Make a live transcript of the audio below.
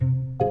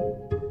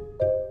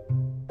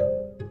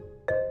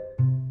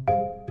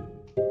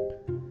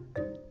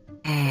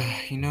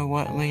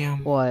what,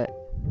 Liam? What?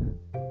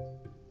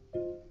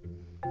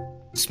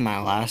 It's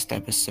my last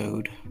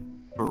episode.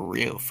 For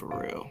real.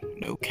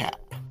 No cap.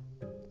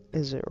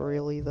 Is it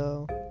really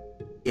though?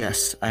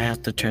 Yes, I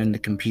have to turn the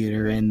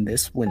computer in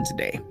this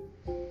Wednesday.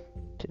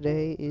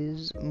 Today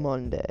is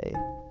Monday,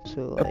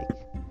 so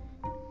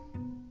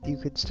you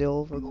could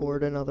still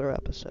record another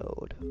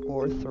episode,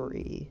 or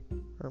 3,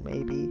 or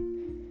maybe,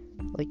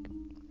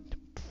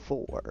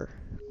 4.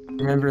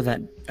 Remember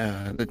that,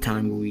 the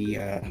time we,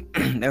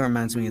 that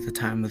reminds me of the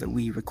time that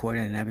we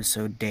recorded an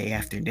episode day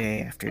after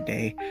day after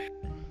day,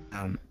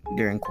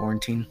 during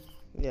quarantine?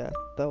 Yeah,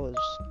 that was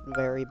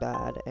very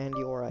bad, and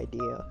your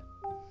idea.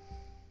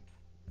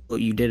 Well,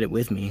 you did it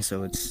with me,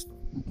 so it's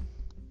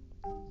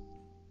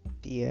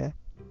Yeah.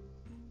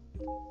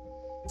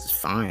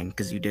 fine,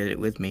 because you did it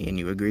with me and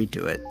you agreed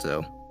to it,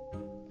 so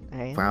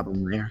And?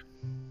 problem there.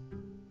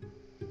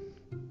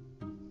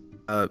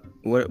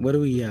 What are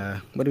we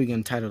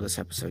gonna title this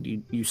episode?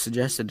 You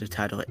suggested to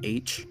title it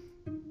H.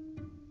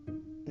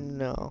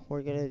 No,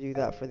 we're gonna do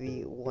that for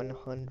the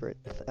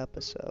 100th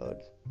episode.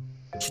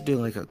 We should do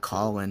like a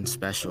call-in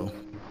special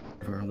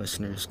for our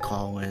listeners.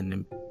 Call in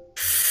and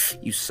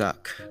you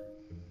suck,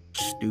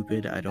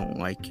 stupid, I don't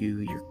like you,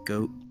 you're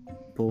goat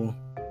bull.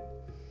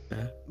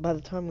 By the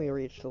time we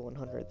reach the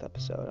 100th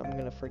episode, I'm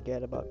gonna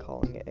forget about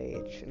calling it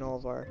H, and all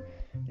of our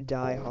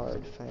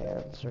die-hard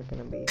fans are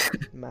gonna be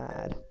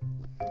mad.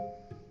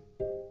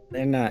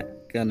 They're not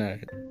gonna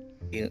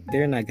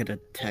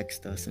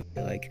text us and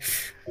be like,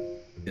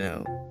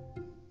 They're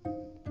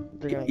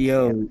gonna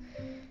yo,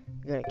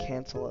 They're gonna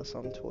cancel us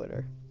on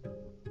Twitter.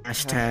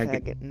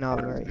 hashtag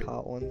Not Very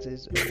Hot Ones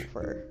is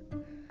over.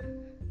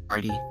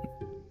 party.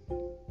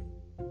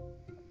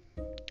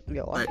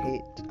 Yo, I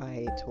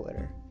hate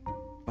Twitter.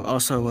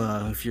 Also,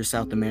 if you're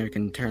South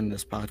American, turn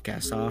this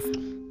podcast off.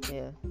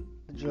 Yeah,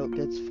 the joke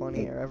gets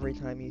funnier every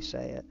time you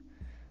say it.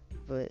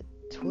 But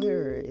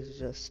Twitter is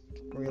just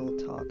real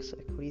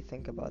toxic. What do you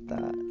think about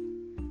that?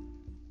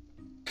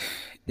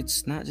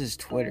 It's not just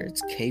Twitter,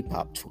 it's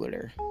K-pop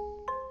Twitter.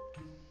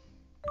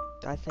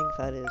 I think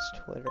that is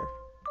Twitter.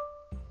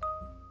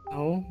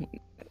 No,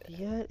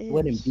 Yeah, it is.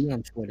 wouldn't be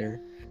on Twitter.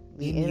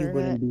 The You internet,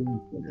 wouldn't be on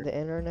Twitter. the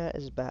internet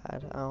is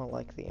bad. I don't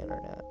like the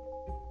internet.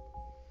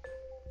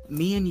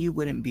 Me and you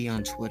wouldn't be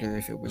on Twitter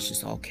if it was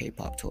just all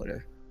K-pop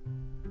Twitter.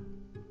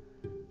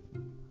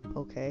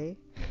 Okay?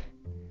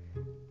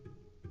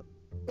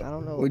 I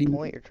don't know What what do you-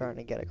 point you're trying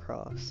to get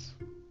across.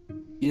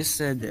 You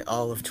said that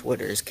all of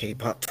Twitter is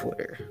K-pop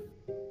Twitter.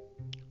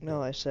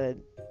 No, I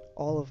said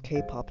all of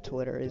K-pop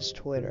Twitter is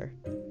Twitter.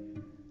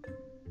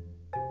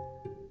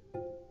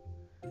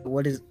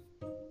 What is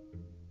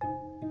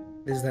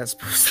that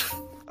supposed to?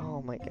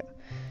 Oh my god.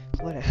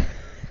 What?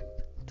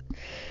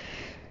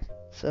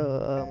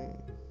 So,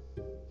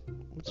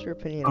 what's your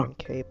opinion on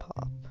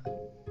K-pop?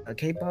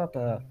 K-pop.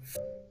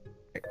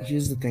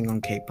 Here's the thing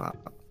on K-pop.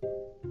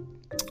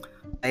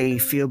 I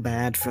feel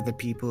bad for the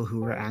people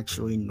who are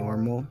actually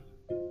normal,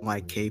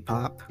 like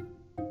K-pop,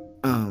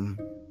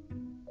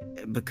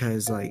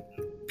 because like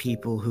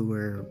people who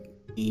are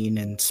mean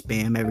and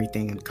spam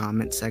everything in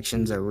comment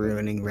sections are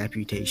ruining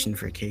reputation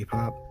for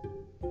K-pop.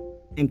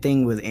 Same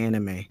thing with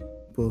anime.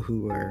 People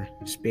who are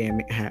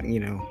spamming,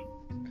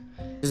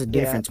 there's a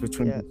difference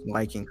between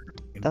liking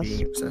and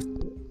being obsessed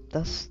with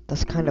it.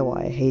 That's kind of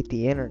why I hate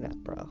the internet,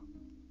 bro.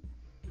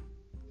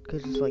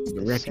 Cause it's like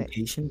The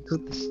reputation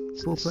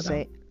people put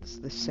out. It's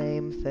the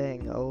same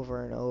thing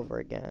over and over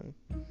again.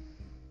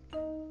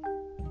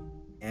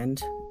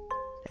 And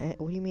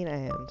What do you mean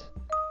and?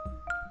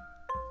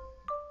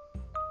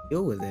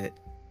 deal with it.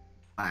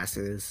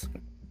 Classes.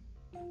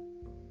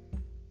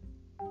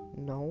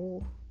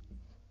 No.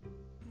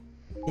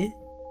 Yeah.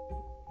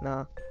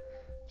 Nah.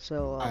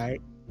 So,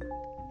 Alright.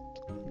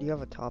 do you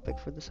have a topic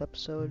for this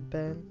episode,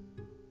 Ben?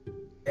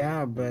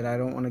 Yeah, but I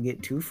don't want to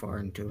get too far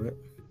into it.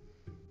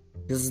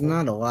 This is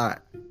not a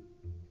lot.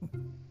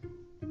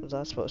 What's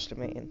that supposed to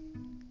mean?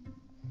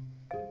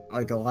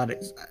 I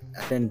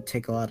didn't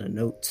take a lot of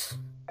notes.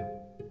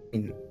 I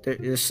mean,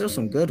 there's still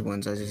some good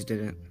ones, I just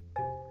didn't.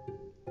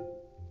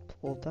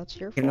 Well, that's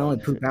your I can fault.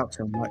 only poop out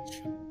so much.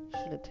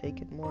 Should have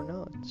taken more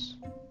notes.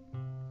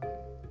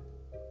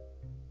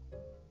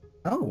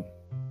 Oh,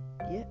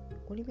 Yeah.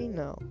 What do you mean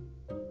no?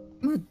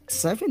 I'm a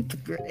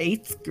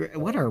 8th grade.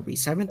 What are we,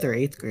 7th or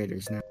 8th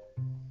graders now?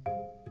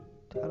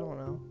 I don't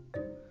know.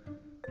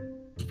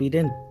 We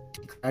didn't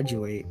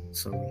graduate,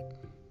 so.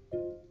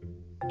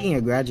 Speaking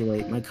of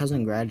graduate, my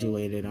cousin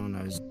graduated on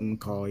a Zoom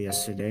call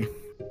yesterday.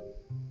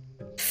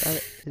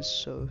 That is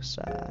so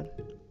sad.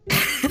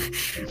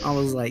 I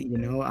was like,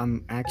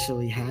 I'm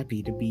actually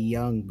happy to be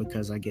young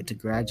because I get to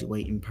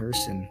graduate in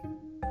person.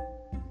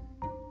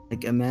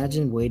 Like,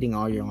 imagine waiting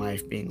all your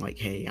life being like,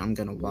 hey, I'm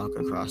gonna walk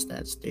across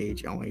that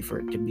stage only for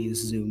it to be a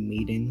Zoom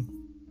meeting.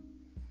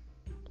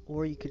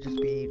 Or you could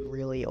just be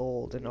really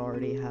old and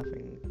already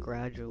having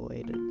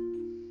graduated.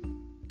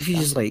 If you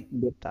just like,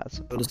 That's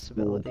a Go to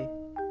school. possibility.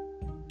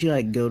 if you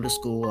like go to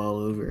school all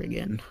over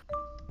again.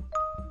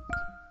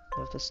 You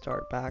have to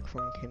start back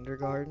from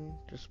kindergarten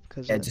just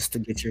because Yeah, of just to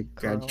get your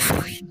Corona.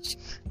 graduation.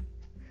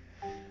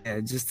 Yeah,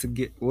 just to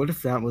get. What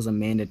if that was a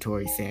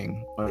mandatory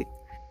thing? Like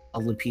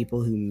all the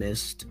people who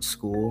missed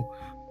school,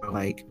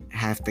 like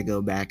have to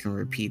go back and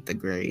repeat the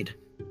grade.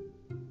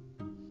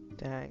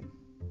 Dang.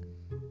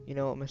 You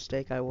know what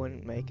mistake I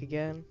wouldn't make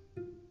again?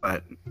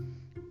 But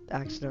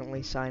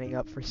Accidentally signing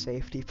up for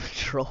safety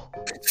patrol.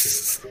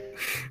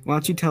 why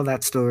don't you tell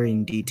that story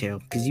in detail?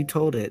 Because you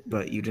told it,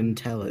 but you didn't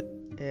tell it.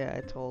 Yeah, I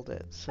told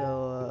it.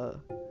 So,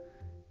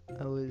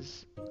 I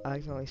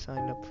accidentally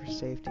signed up for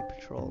safety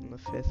patrol in the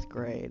 5th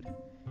grade.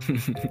 And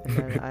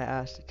then I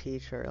asked the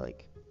teacher,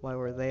 like, why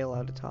were they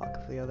allowed to talk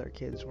if the other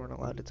kids weren't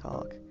allowed to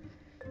talk?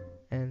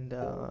 And,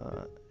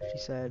 she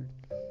said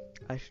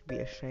I should be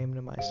ashamed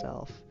of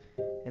myself.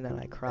 And then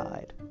I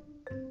cried.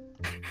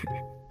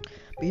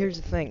 But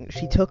here's the thing,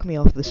 she took me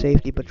off the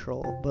safety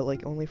patrol, but,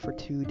 like, only for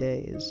 2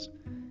 days.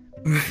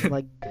 And,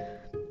 like,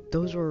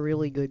 those were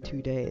really good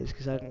 2 days,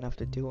 because I didn't have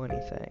to do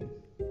anything.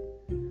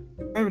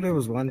 I remember there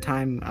was one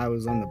time I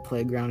was on the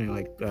playground in,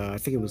 like, I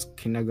think it was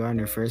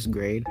kindergarten or 1st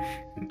grade.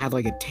 I had,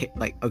 like,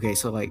 okay,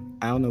 so, like,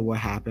 I don't know what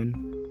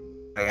happened.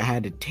 Like, I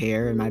had a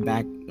tear in my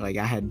back. Like,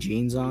 I had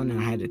jeans on, and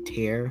I had a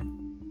tear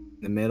in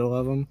the middle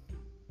of them.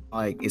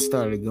 Like, it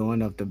started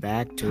going up the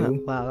back,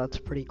 too. Wow, that's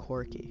pretty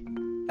quirky.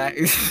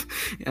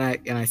 And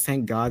I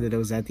thank God that it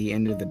was at the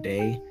end of the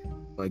day.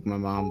 Like my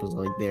mom was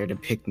like there to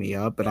pick me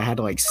up, but I had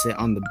to like sit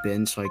on the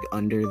bench like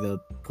under the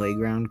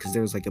playground because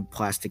there was like a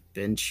plastic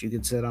bench you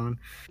could sit on.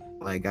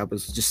 Like I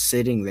was just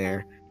sitting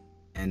there,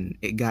 and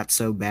it got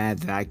so bad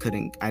that I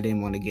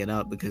didn't want to get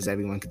up because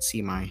everyone could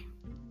see my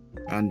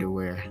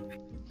underwear,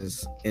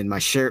 and my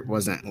shirt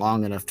wasn't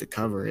long enough to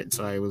cover it,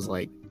 so I was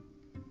like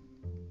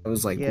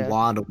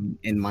waddling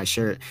in my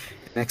shirt.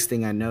 Next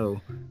thing I know,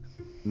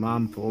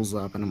 Mom pulls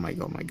up and I'm like,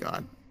 oh my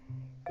God.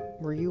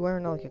 Were you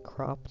wearing like a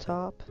crop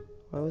top?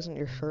 Why wasn't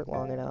your shirt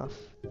long enough?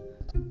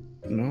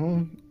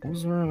 No, I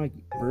was wearing like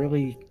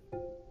really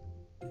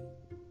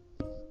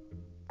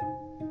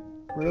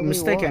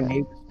mistake what? I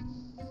made.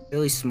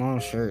 Really small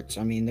shirts.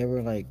 I mean, they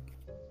were like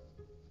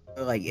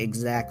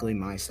exactly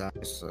my size.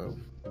 So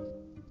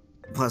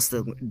plus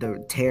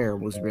the tear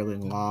was really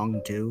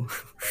long too,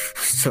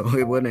 so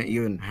it wouldn't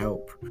even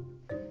help.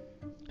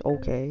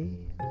 Okay.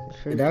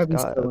 That would be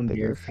so a bigger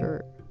embarrassing.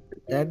 shirt.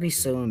 That'd be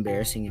so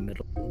embarrassing in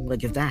middle.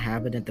 Like if that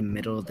happened at the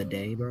middle of the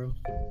day, bro.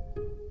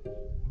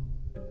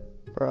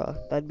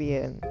 Bruh, that'd be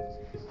an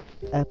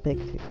epic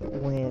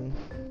win.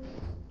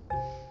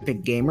 The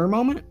gamer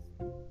moment?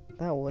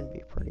 That would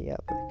be pretty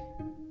epic.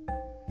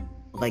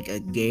 Like a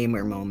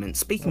gamer moment.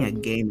 Speaking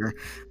of gamer,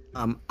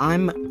 I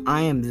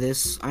am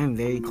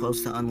very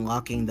close to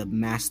unlocking the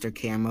master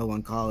camo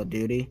on Call of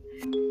Duty.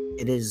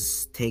 It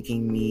is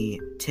taking me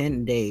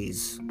 10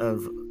 days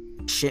of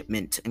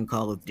shipment in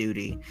Call of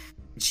Duty.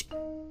 Which,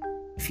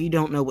 if you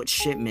don't know what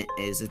shipment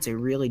is, it's a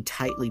really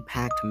tightly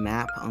packed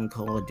map on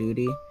Call of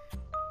Duty.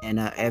 And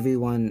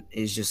everyone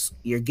is just,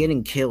 you're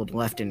getting killed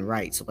left and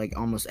right. So like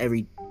almost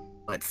every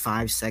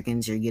 5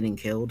 seconds you're getting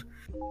killed.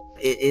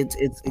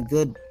 It's a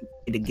good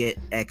way to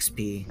get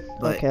XP.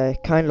 But okay,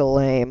 kind of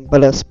lame.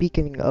 But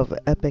speaking of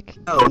epic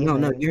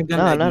gaming, no, you're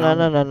gonna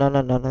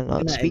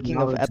no. Speaking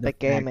of epic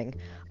gaming,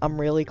 I'm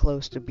really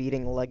close to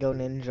beating Lego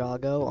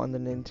Ninjago on the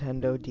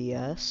Nintendo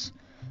DS.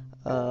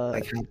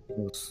 Like how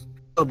close?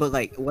 Oh, but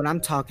like what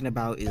I'm talking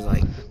about is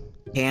like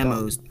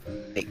camos.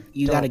 Like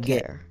you gotta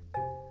get.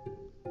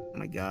 Oh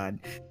my God,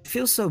 it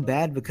feels so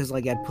bad because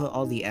like I put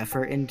all the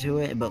effort into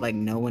it, but like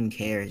no one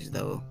cares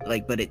though.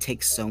 Like, but it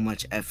takes so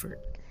much effort.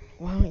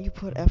 Why don't you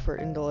put effort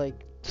into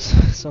like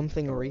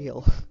something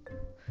real?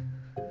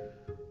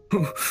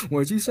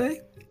 What'd you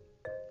say?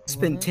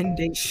 Spent 10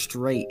 days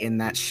straight in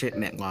that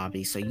shipment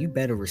lobby, so you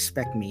better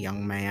respect me,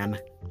 young man.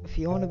 If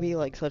you want to be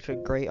like such a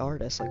great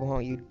artist, like why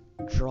don't you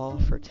draw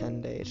for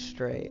 10 days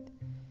straight?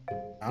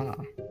 Ah.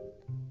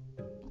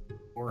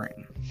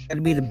 Boring.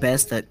 Gotta be the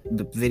best at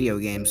the video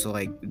game, so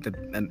like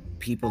the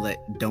people that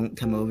don't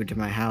come over to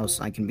my house,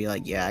 I can be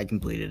like, yeah, I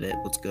completed it.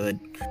 What's good?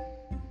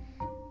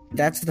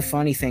 That's the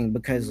funny thing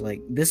because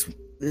like this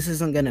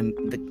isn't gonna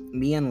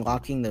me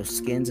unlocking those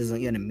skins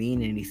isn't gonna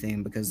mean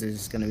anything because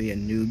there's gonna be a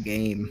new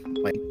game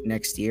like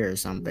next year or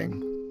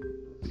something.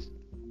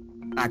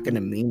 Not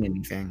gonna mean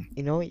anything.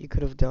 You know what you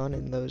could have done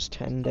in those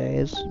 10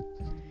 days?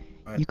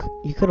 What?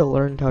 You could have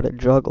learned how to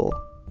juggle.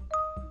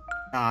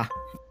 Ah.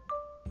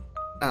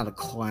 Not a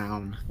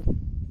clown.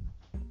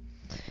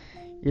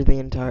 You're the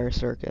entire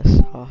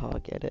circus. Haha,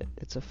 get it.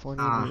 It's a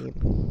funny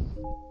meme.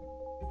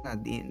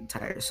 Not the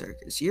entire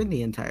circus. You're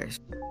the entire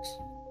circus.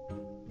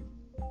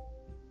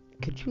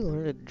 Could you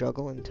learn to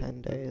juggle in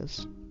 10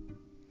 days?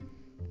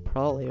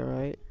 Probably,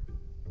 right?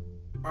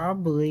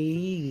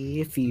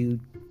 Probably, if you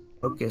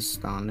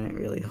focused on it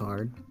really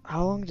hard.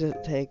 How long does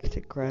it take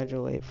to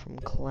graduate from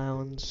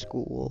clown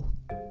school?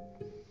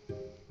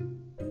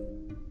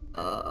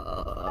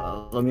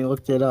 Let me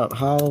look it up.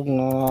 How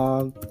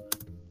long?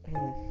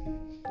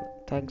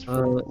 Thanks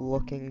for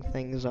looking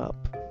things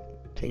up.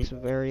 Takes a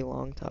very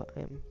long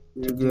time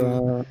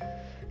to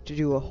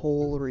do a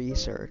whole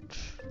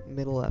research.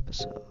 Middle of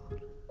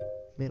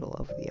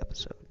the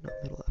episode, not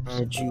middle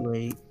episode.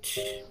 Graduate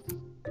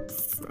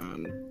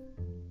from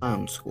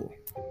clown school.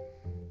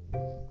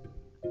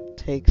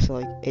 Takes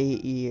like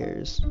 8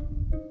 years.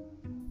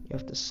 You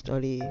have to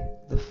study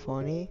the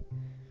funny.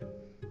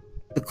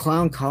 The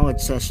clown college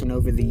session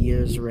over the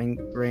years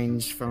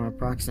ranged from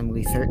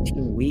approximately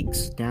 13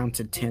 weeks down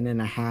to 10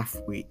 and a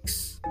half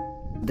weeks.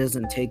 It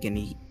doesn't take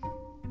any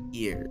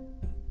years.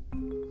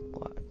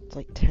 What? It's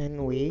like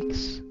 10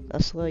 weeks?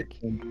 That's like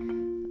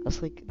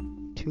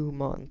 2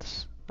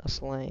 months.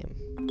 That's lame.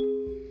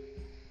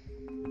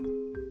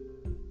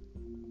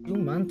 2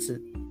 months?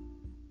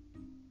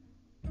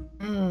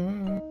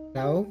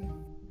 No.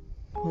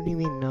 What do you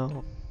mean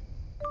no?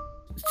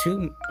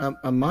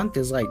 A month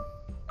is like,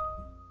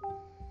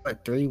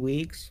 what, 3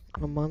 weeks?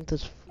 A month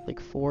is like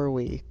 4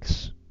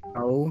 weeks.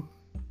 Oh.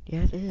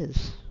 Yeah, it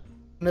is.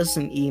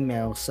 Send an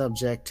email,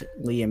 subject,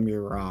 Liam,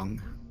 you're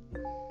wrong.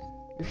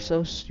 You're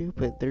so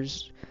stupid.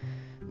 There's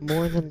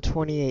more than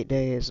 28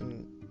 days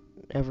in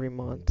every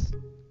month.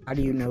 How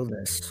do you know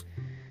this?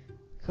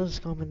 Because it's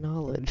common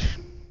knowledge.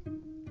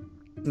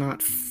 It's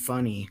not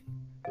funny.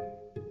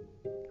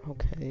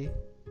 Okay.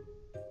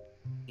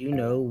 You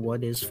know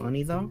what is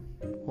funny, though?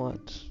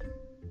 What?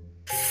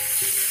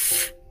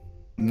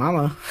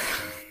 Mama.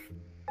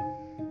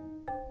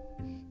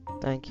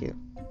 Thank you.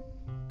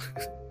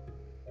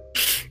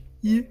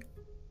 Yeah.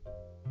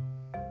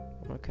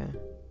 Okay.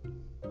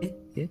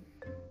 Yeah.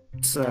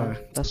 It's, No,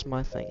 that's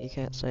my thing. You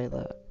can't say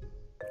that.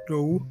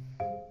 no.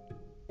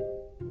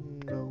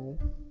 No.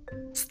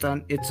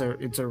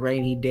 It's a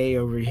rainy day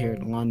over here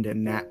in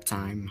London, nap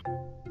time.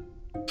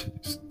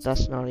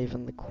 That's not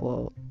even the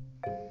quote.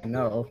 I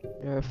know.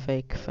 You're a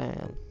fake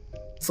fan.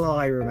 That's all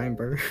I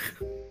remember.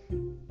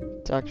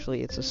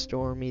 It's a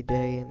stormy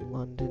day in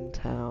London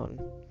town.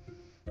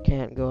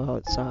 Can't go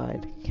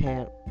outside.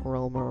 Can't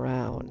roam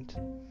around.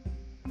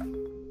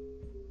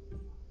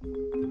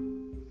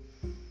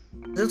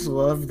 I just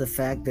love the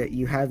fact that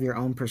you have your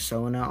own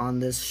persona on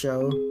this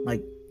show.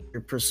 Like,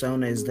 your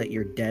persona is that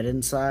you're dead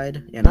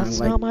inside. And That's I'm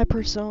like, not my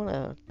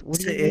persona. What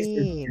do you "It's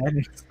mean? dead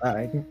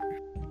inside."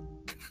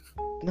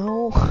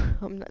 No,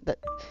 I'm not that.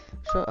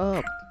 Shut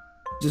up.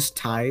 Just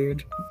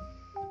tired.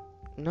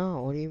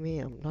 No, what do you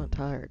mean? I'm not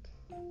tired.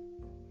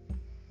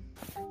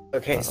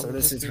 Okay, so I'm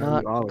this just is how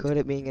not you always. good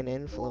at being an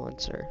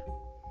influencer.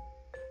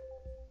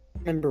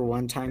 Remember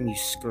one time you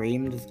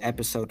screamed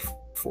episode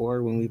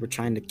 4 when we were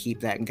trying to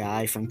keep that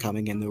guy from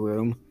coming in the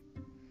room?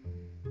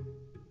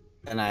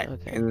 And I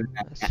screamed.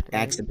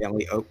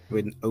 accidentally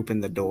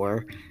opened the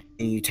door,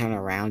 and you turn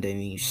around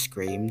and you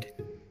screamed.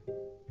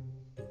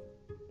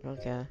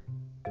 Okay.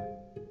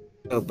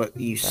 Oh, but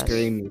you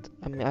screamed.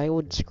 I mean, I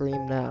would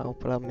scream now,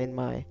 but I'm in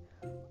my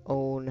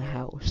own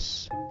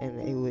house,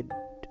 and it would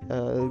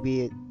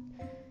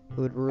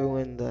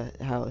ruin the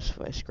house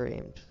if I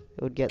screamed.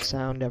 It would get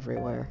sound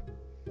everywhere.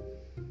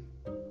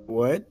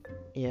 What?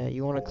 Yeah,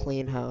 you want a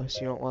clean house.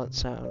 You don't want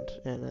sound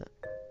in it.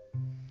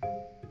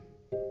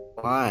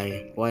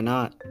 Why? Why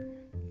not?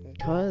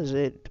 Because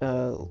it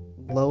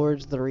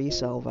lowers the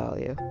resale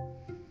value.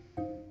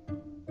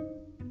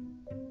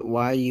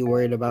 Why are you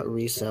worried about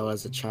resale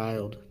as a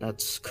child?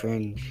 That's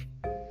cringe.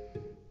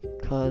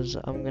 Because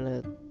I'm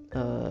gonna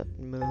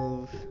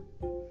move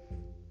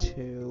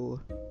to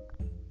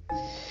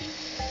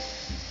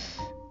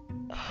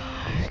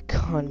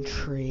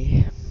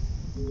country.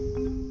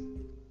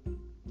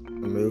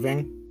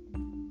 Moving?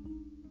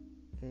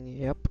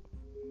 Yep.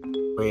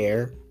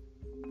 Where?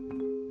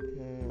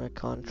 A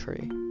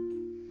country.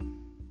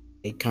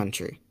 A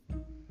country.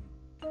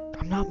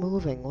 I'm not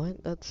moving.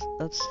 What? That's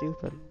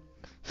stupid.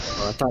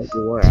 Oh, I thought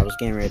you were. I was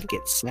getting ready to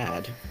get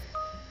sad.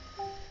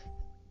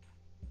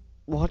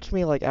 Watch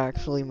me like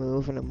actually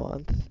move in a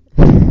month.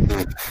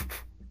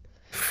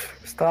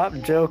 Stop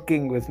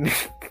joking with me.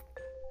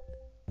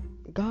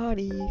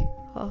 Gotti.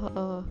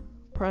 Haha.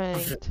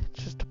 Pranked.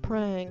 Just a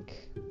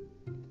prank.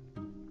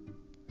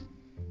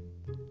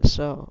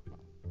 So,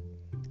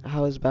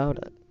 how's about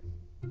it?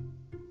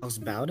 How's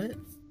about it?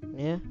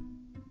 Yeah?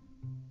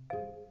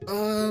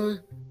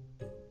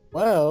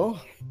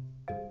 Well,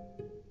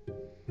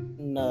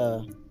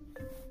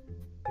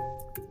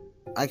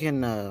 I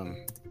can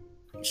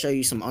show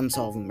you some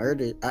unsolved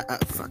murder.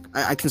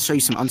 I can show you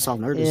some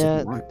unsolved murders if Yeah,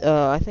 you want.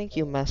 I think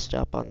you messed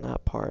up on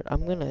that part.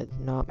 I'm gonna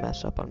not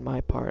mess up on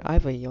my part. I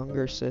have a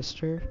younger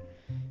sister,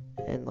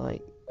 and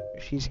like,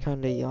 she's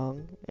kinda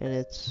young, and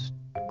it's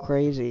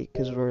crazy,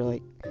 because we're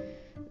like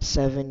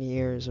 7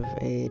 years of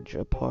age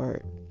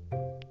apart.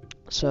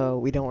 So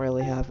we don't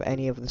really have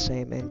any of the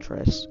same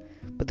interests.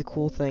 But the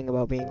cool thing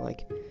about being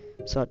like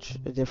such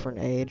a different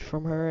age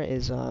from her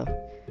is I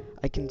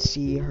can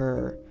see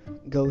her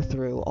go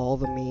through all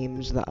the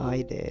memes that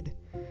I did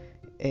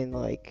in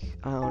like,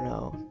 I don't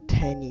know,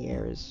 10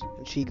 years.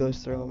 And she goes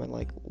through them in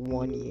like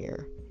 1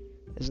 year.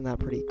 Isn't that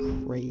pretty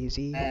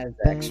crazy? As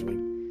Ben? actually,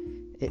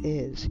 It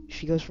is.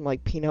 She goes from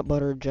like peanut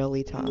butter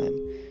jelly time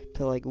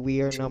to like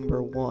we are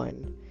number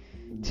 1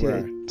 to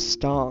bruh.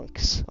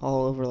 stonks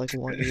all over like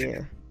 1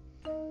 year.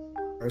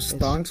 Or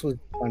stonks was the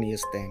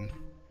funniest thing.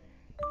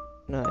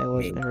 No, it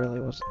wasn't. It really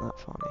wasn't that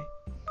funny.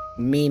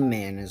 Meme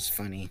Man is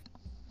funny.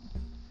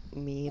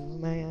 Meme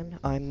man?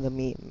 I'm the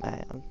meme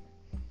man.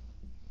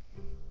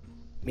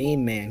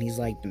 Mean Man, he's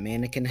like the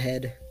mannequin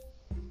head.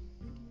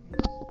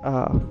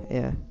 Oh,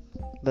 yeah.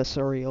 The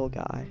surreal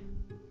guy.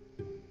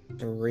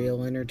 The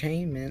real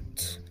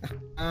entertainment.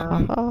 Ha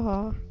Um, ha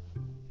ha. uh,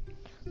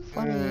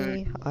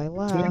 Funny. I is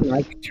your laugh.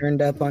 mic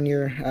turned up on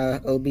your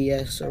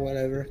OBS or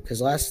whatever?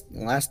 Because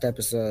last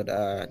episode,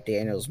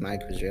 Daniel's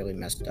mic was really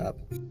messed up.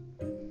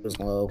 It was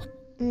low.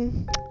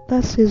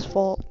 That's his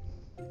fault.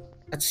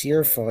 That's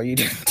your fault. You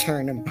didn't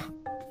turn him.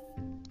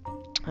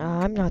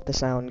 I'm not the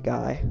sound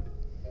guy.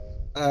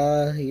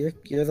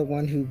 You're the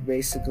one who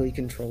basically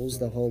controls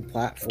the whole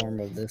platform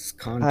of this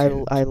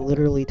content. I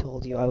literally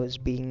told you I was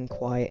being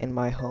quiet in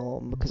my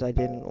home because I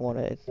didn't want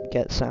to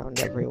get sound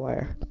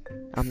everywhere.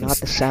 I'm not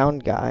the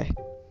sound guy.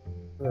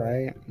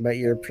 Right, but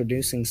you're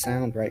producing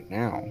sound right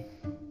now.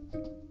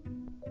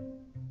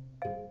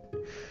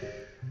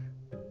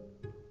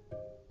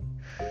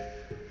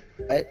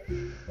 What?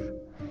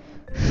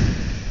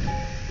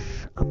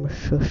 I'm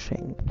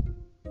shushing.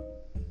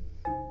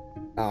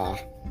 Ah,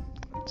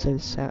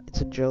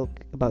 It's a joke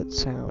about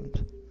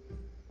sound.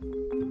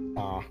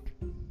 ah.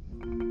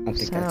 I don't think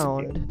that's a joke.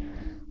 Sound?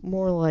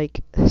 More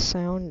like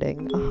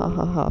sounding. Ah ha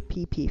ha ha.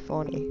 Pee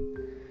funny.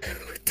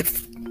 What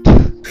the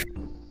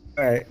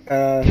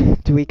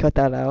Alright, Do we cut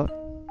that out?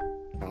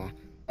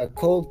 a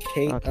cold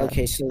case. Okay.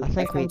 Okay, so I I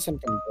think found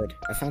something good.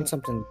 I found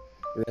something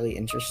really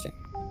interesting.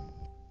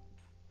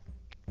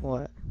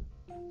 What?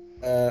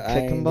 There's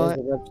Chicken butt?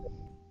 a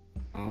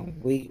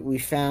website. We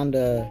found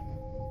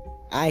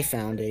I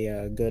found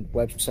a good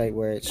website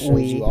where it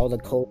shows you all the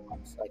cold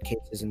homicide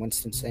cases in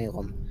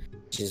Winston-Salem,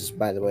 which is,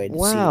 by the way,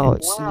 Wow,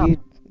 deceiving.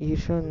 you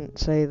shouldn't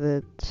say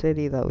the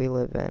city that we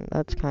live in.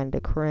 That's kind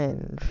of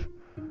cringe.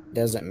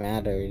 Doesn't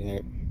matter.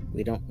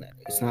 We don't.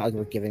 It's not like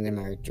we're giving them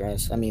our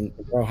address. I mean,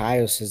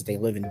 Ohio says they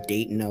live in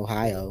Dayton,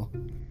 Ohio.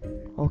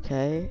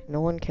 Okay, no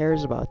one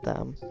cares about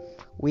them.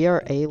 We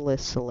are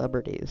A-list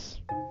celebrities.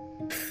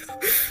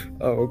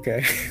 Oh,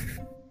 okay.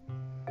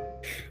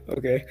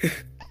 Okay.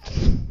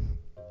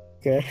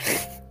 Okay.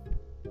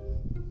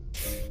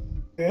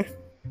 Okay.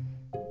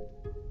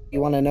 You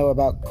want to know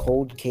about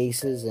cold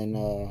cases in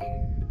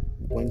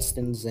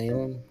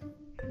Winston-Salem?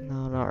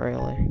 No, not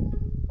really.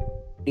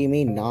 What do you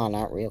mean? Nah,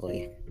 not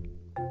really.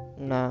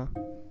 Nah,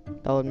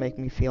 that would make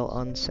me feel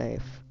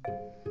unsafe.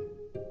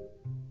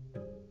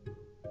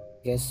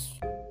 Guess.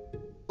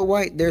 Oh,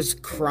 wait, there's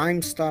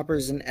Crime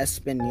Stoppers in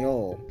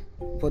Español.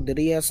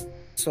 Podría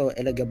ser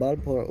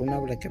elegible por una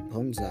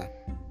recompensa.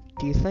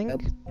 Do you think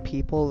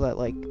people that,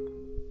 like,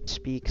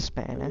 speak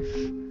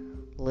Spanish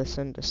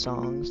listen to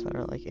songs that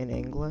are, like, in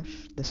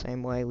English the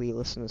same way we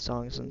listen to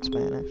songs in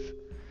Spanish?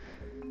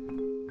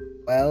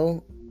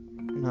 Well,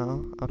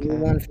 No? Okay.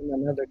 anyone from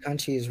another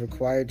country is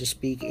required to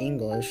speak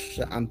English.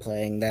 I'm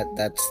playing that.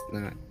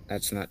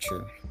 That's not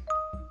true.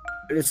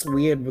 But it's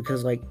weird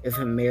because, like, if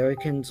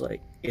Americans,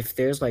 like, if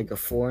there's like a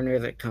foreigner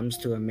that comes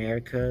to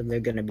America, they're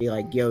gonna be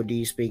like, "Yo, do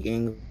you speak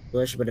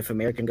English?" But if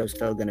American goes,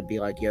 they're gonna be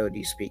like, "Yo, do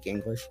you speak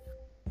English?"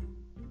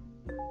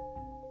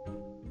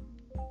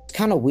 It's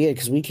kind of weird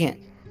because we can't.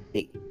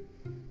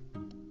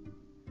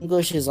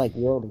 English is like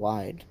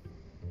worldwide.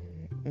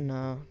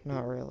 No,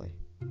 not really.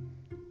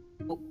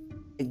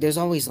 Like, there's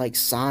always like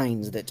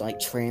signs that like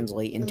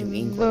translate into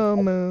English. The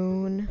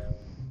moon.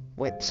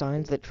 Wait,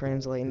 signs that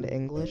translate into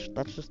English?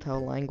 That's just how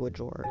language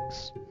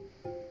works.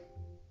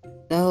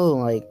 No,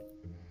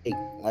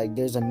 like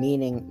there's a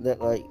meaning that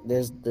like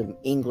there's the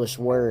English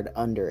word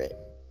under it.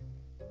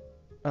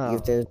 Oh,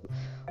 If there's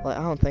well,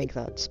 I don't think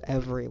that's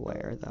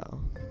everywhere, though.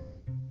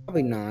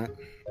 probably not.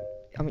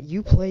 I mean,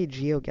 you play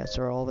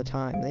GeoGuessr all the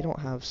time. They don't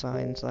have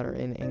signs that are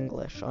in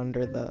English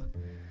under the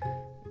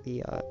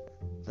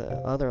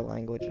other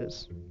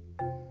languages.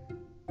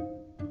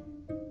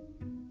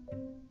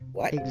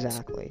 What?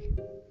 Exactly.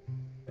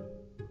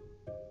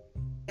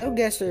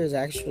 GeoGuessr is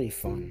actually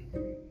fun.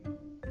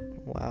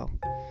 Wow.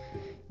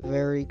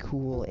 Very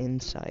cool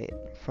insight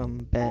from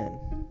Ben.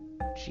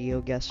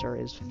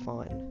 GeoGuessr is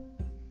fun.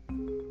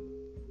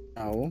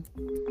 No,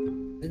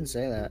 didn't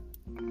say that.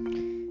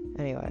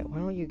 Anyway, why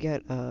don't you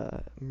get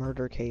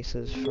murder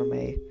cases from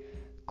a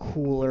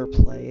cooler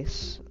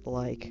place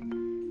like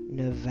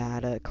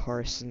Nevada,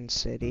 Carson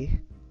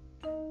City?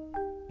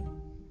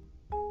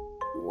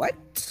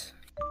 What?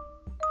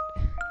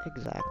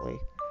 Exactly.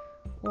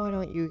 Why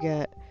don't you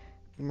get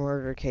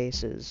murder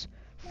cases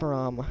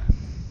from...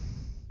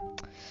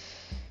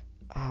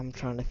 I'm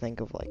trying to think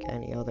of like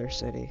any other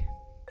city.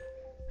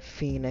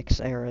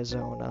 Phoenix,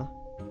 Arizona.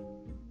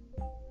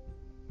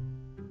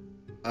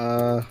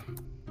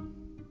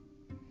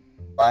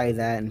 Why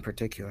that in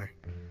particular?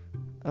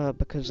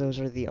 Because those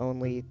are the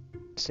only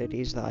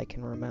cities that I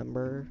can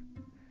remember.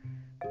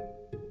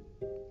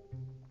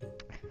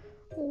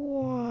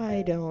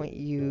 Why don't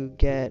you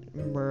get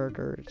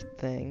murdered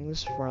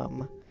things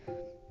from...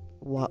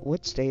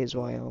 What state is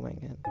Wyoming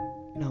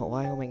in? No,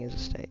 Wyoming is a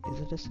state.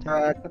 Is it a state?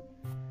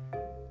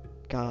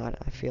 God,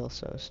 I feel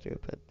so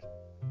stupid.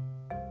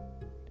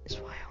 Is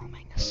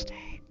Wyoming a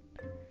state?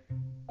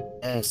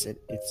 Yes,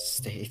 it's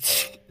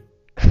states.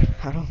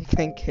 I don't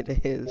think it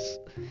is.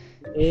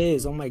 It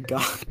is. Oh my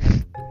god.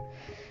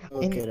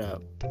 Look In it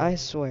up. I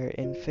swear,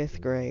 in 5th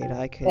grade,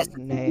 Yes, it's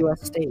a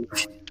U.S. state.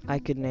 I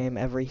could name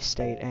every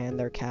state and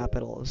their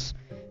capitals,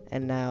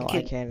 and now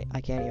I Can-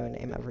 can't even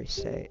name every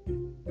state.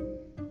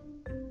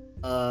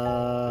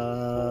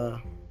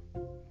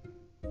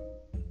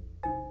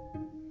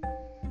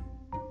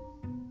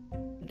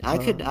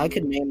 I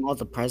could name all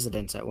the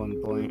presidents at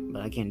one point,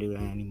 but I can't do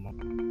that anymore.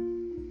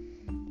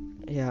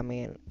 Yeah, I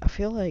mean, I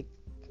feel like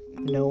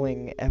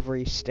knowing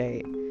every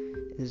state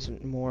is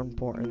more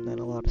important than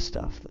a lot of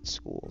stuff that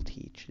school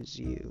teaches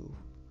you.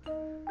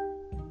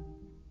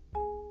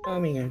 I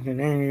mean,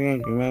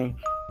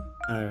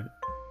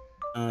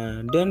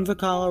 Denver,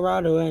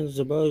 Colorado,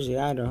 and Boise,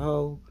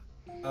 Idaho.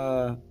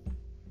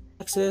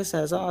 Texas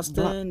has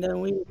Austin,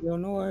 then we go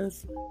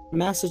north.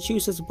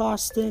 Massachusetts,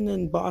 Boston,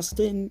 and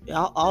Boston,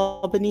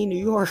 Albany, New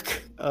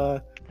York.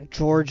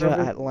 Georgia,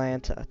 Herbert-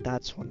 Atlanta,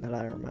 that's one that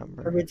I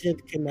remember. Irvington,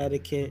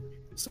 Connecticut,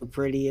 so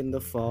pretty in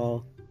the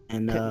fall,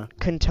 and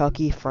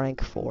Kentucky,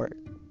 Frankfort.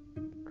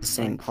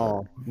 St.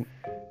 Paul.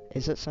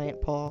 Is it St.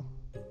 Paul?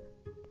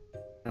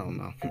 I don't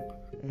know.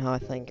 No, I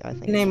think.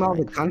 Name it's all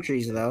the Frankfort.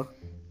 countries though.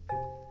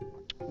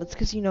 That's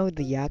because you know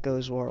the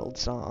Yakko's World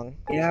song.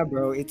 Yeah,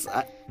 bro. You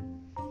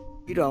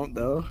don't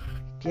though.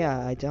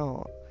 Yeah, I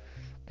don't.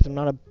 Because I'm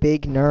not a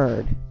big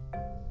nerd.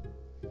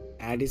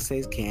 United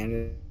States,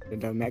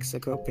 Canada,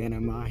 Mexico,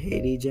 Panama,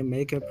 Haiti,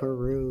 Jamaica,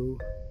 Peru.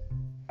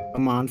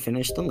 Come on,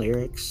 finish the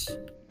lyrics.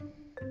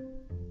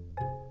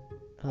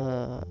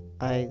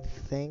 I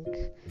think.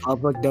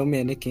 Republic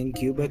Dominican,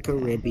 Cuba,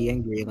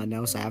 Caribbean, Greenland,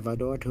 El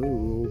Salvador,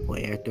 too.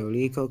 Puerto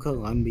Rico,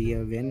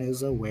 Colombia,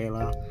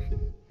 Venezuela,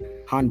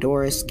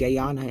 Honduras,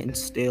 Guyana, and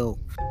still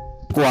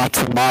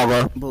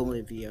Guatemala,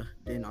 Bolivia,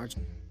 then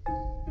Argentina,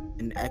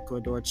 and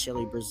Ecuador,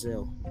 Chile,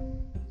 Brazil.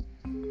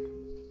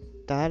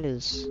 That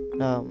is,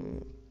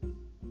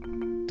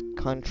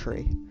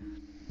 country.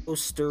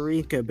 Costa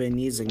Rica,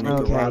 Belize,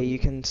 Nicaragua. Okay, you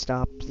can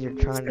stop. You're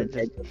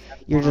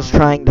just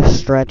trying to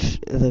stretch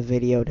the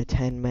video to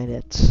 10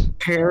 minutes.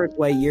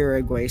 Paraguay,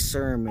 Uruguay,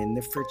 Suriname,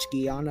 the French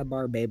Guiana,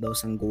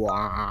 Barbados, and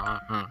Guam.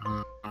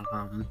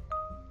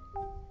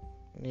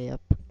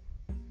 Yep.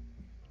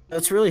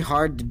 It's really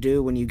hard to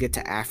do when you get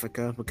to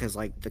Africa because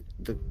like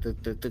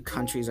the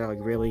countries are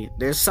like really.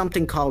 There's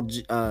something called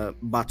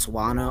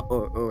Botswana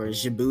or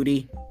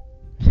Djibouti.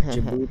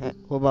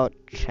 What about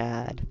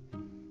Chad?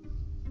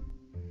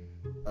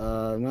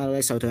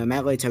 Malawi, South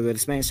America, Togo, the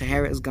Spanish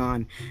Sahara is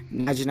gone.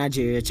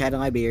 Nigeria, Chad,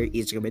 and Liberia,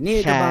 Egypt, and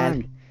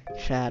Gabon.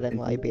 Chad and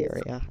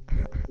Liberia.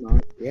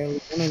 Yeah, we're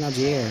in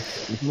Nigeria.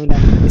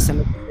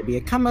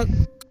 Libya,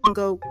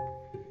 Congo.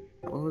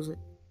 What was it?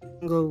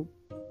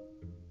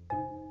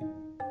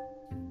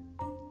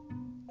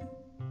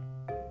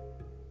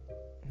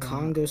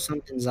 Congo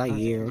something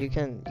Zaire. You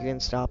can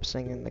stop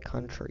singing the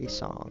country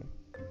song.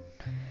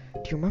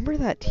 Do you remember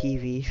that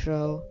TV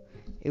show?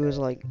 It was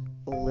like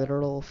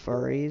literal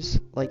furries,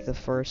 like the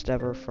first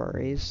ever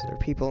furries. They're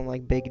people in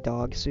like big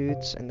dog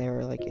suits, and they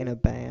were like in a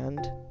band.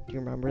 Do you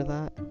remember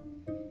that?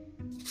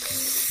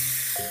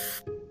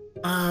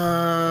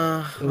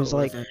 It was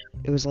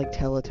like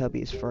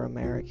Teletubbies for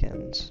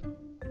Americans.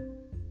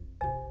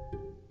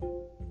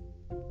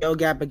 Yo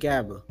Gabba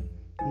Gabba.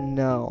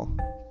 No,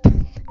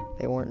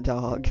 they weren't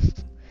dogs.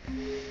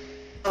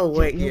 Oh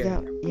wait, Yo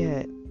Gabba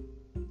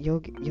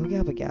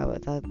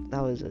Gabba.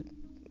 That was a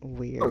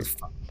weird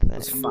thing,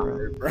 That's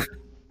fire, bro.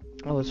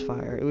 That was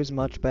fire. It was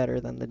much better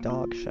than the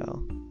dog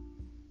show.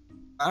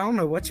 I don't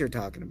know what you're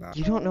talking about.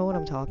 You don't know what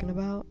I'm talking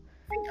about?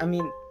 I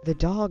mean, The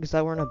dogs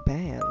that were in a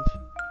band.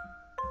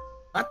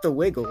 not the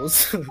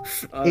Wiggles.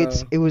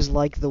 It was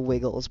like the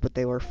Wiggles, but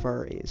they were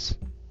furries.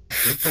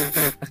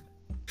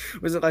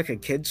 Was it like a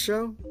kids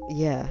show?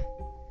 Yeah.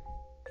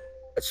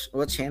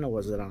 What channel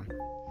was it on?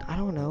 I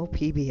don't know,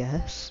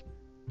 PBS?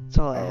 That's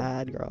all I Oh.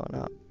 had growing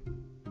up.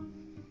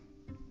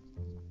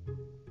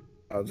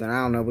 Oh, then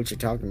I don't know what you're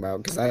talking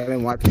about because I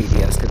didn't watch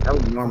PBS because I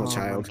was a normal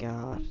child. Oh my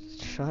god,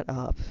 shut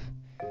up.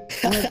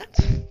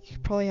 You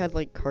probably had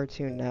like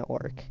Cartoon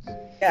Network.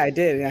 Yeah, I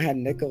did. I had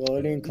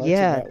Nickelodeon. Cartoon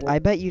Yeah, Network. I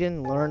bet you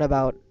didn't learn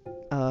about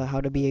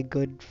how to be a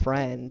good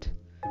friend.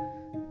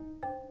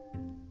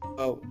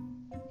 Oh,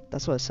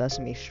 That's what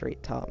Sesame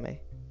Street taught me.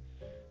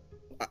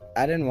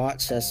 I didn't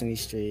watch Sesame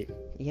Street.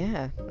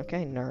 Yeah,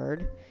 okay,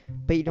 nerd.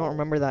 But you don't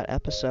remember that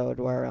episode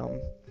where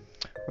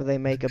they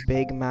make a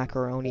big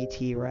macaroni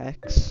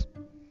T-Rex?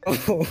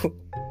 Oh,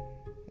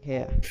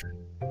 Yeah.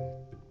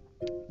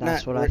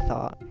 That's what I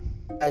thought.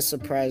 I'm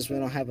surprised we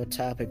don't have a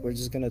topic. We're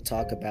just gonna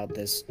talk about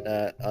this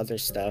other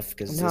stuff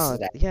because No,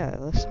 yeah,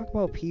 let's talk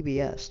about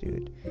PBS,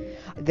 dude.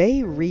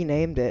 They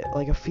renamed it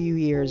like a few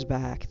years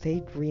back.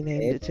 They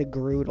renamed it to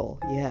Groodle.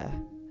 Yeah.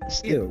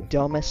 It's the Ew.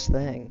 dumbest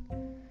thing.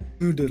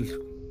 Grudel.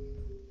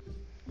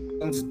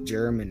 Sounds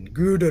German.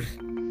 Grudel.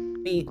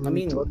 Let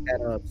me look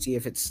that up. See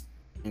if it's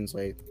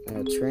translate.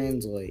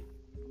 Translate.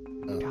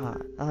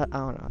 God, I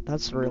don't know.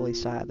 That's really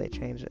sad they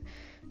changed it.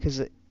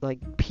 Because, like,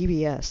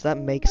 PBS, that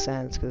makes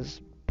sense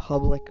because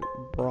public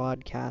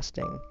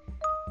broadcasting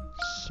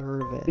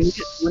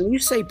service. When you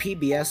say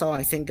PBS, all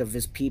I think of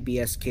is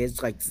PBS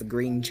Kids, like the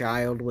green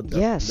child with the...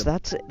 Yes,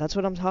 that's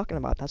what I'm talking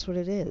about. That's what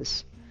it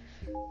is.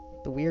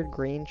 The weird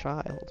green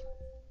child.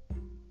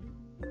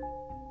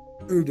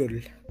 Oodle.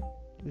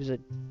 It was a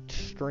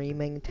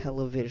streaming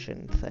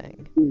television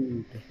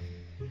thing.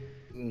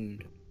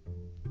 Ood.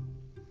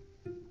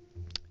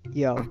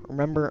 Yo,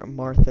 remember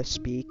Martha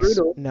Speaks?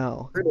 Brutal.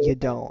 No, Brutal. you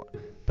don't.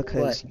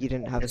 Because What? you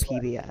didn't have Guess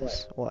what?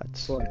 PBS.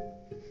 What?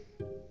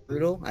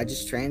 Brutal. I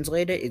just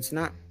translated. It's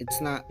not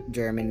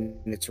German.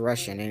 It's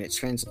Russian, and it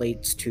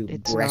translates to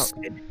It's not-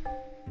 breasted.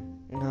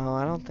 No,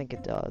 I don't think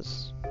it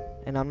does.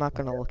 And I'm not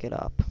gonna look it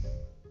up.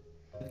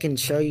 I can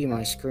show you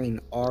my screen.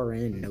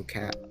 RN, no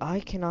cap.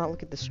 I cannot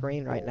look at the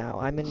screen right now.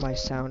 I'm in my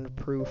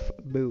soundproof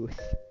booth.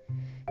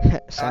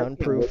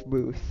 Soundproof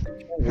booth.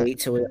 Wait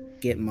till we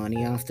get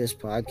money off this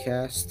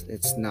podcast.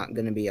 It's not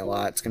gonna be a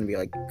lot. It's gonna be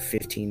like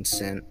 15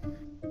 cent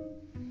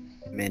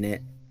a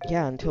minute.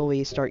 Yeah, until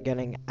we start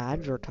getting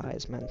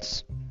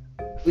advertisements.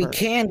 We for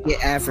can get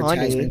honey.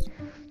 advertisements.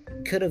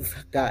 Could have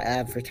got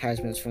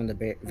advertisements from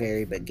the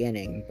very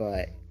beginning,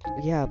 but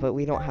Yeah, but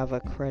we don't have a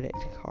credit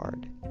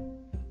card.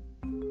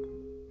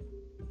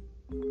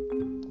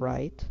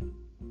 Right?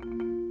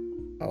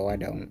 oh, I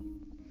don't.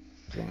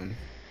 One.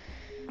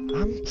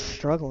 I'm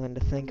struggling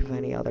to think of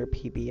any other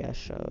PBS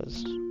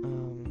shows.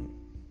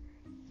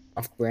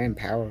 Off-brand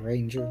Power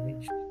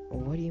Rangers.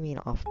 What do you mean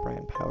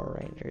off-brand Power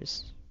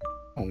Rangers?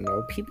 Oh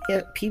no,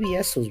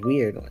 PBS was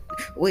weird.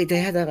 Wait, they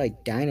had that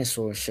like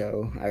dinosaur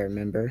show. I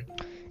remember.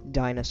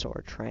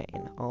 Dinosaur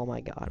Train. Oh my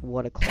god,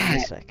 what a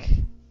classic.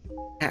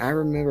 I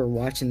remember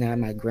watching that at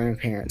my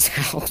grandparents'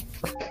 house.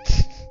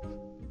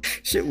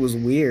 Shit was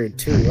weird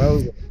too. I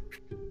was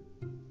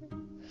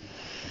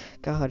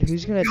God,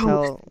 who's gonna Yo,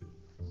 tell?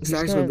 It's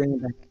actually bringing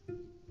back.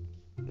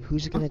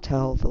 Who's gonna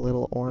tell the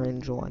little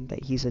orange one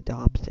that he's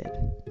adopted?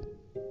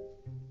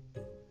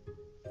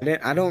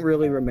 I don't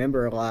really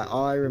remember a lot.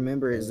 All I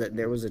remember is that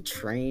there was a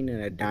train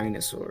and a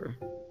dinosaur.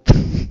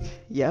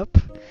 Yep.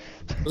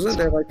 Wasn't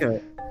there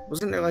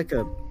like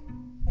a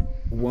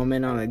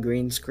woman on a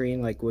green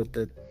screen, like with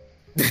the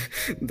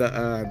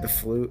the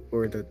flute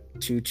or the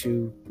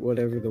choo-choo,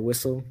 whatever, the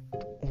whistle?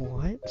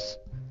 What?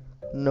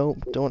 Nope,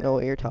 don't know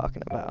what you're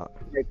talking about.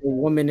 Like a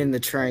woman in the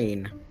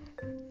train.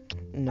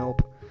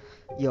 Nope.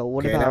 Yo,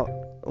 what Okay,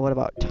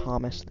 about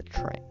Thomas the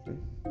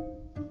Train?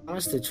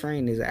 Thomas the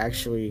Train is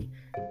actually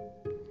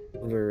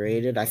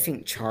overrated. I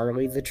think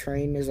Charlie the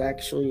Train is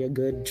actually a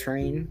good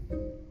train,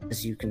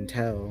 as you can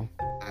tell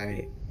by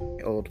my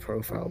old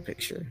profile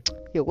picture.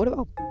 Yo, what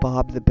about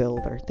Bob the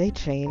Builder? They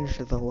changed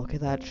the look of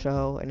that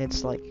show, and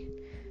it's like,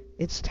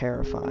 it's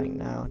terrifying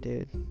now,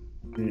 dude.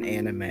 An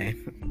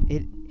anime.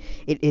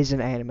 It is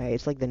an anime.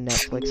 It's like the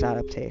Netflix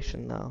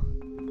adaptation, though.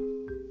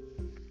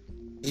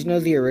 Did you know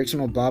the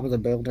original Bob the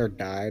Builder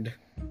died?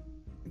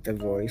 The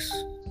voice.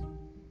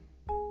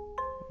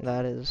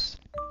 That is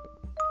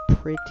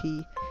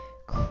pretty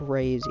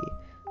crazy.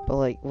 But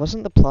like,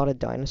 wasn't the plot of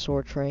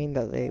Dinosaur Train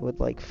that they would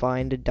like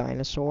find a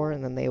dinosaur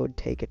and then they would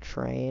take a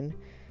train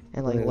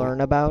and like Wait.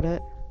 learn about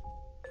it?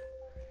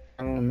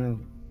 I don't know.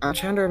 I'm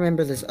trying to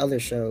remember this other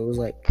show. It was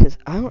like, Cause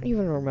I don't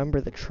even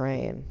remember the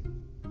train.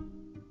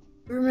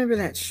 you remember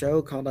that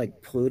show called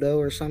like Pluto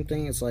or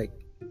something? It's like,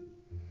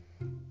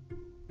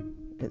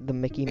 The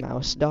Mickey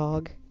Mouse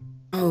dog.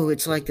 oh,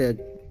 it's like a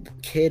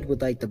kid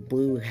with like the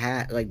blue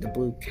hat, like the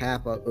blue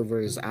cap over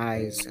his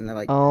eyes, and they're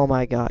like, Oh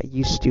my god,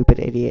 you stupid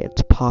idiot!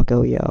 It's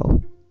Paco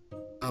Yo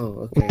oh,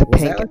 okay. with the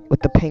Was pink that like,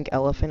 with the pink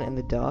elephant and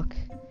the duck.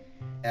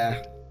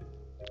 yeah.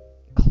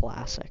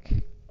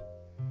 Classic.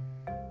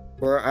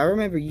 Bro, I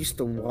remember used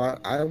to watch.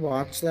 I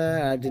watched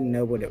that. I didn't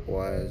know what it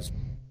was.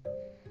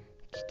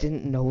 You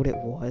didn't know what it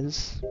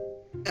was?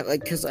 Yeah,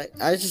 like, cause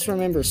I just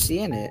remember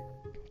seeing it.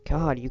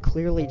 God, you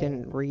clearly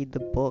didn't read the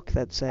book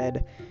that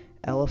said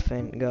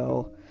elephant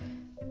go.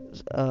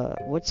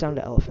 What sound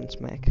do elephants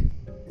make?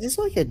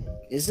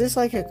 Is this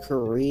like a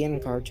Korean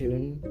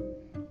cartoon?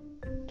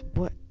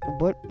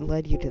 What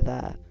led you to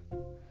that?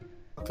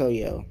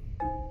 Koyo.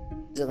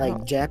 Is it like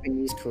Oh.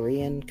 Japanese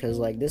Korean? Cause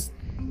like this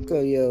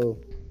Koyo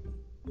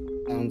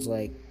sounds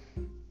like,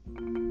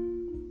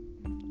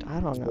 I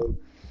don't know.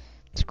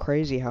 It's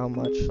crazy how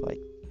much like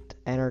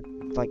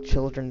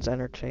children's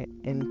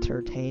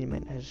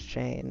entertainment has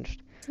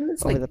changed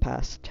it's over like the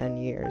past 10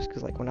 years.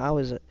 Cause like when I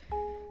was a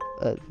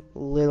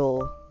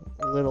little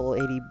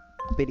itty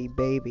bitty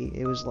baby,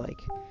 it was like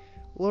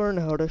learn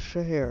how to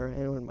share,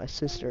 and when my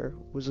sister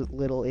was a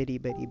little itty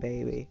bitty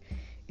baby,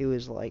 it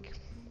was like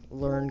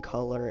learn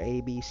color,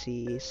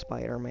 ABC,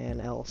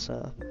 Spider-Man,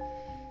 Elsa,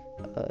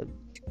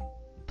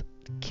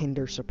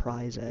 Kinder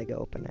Surprise egg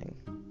opening.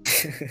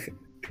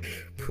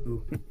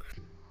 Poo.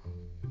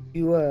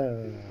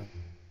 You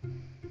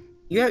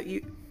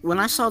when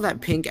I saw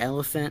that pink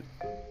elephant,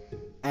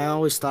 I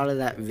always thought of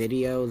that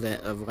video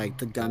of like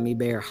the gummy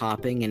bear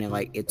hopping and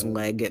its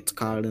leg gets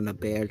caught in a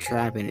bear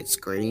trap and it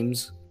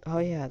screams. Oh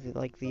yeah,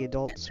 the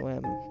Adult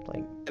Swim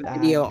The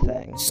ad video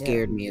thing.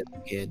 scared me as a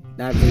kid.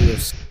 That video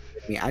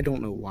scared me. I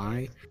don't know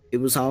why. It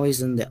was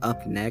always in the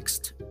Up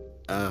Next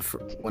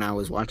when I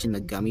was watching the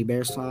Gummy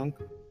Bear song.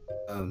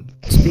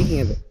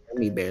 Speaking of the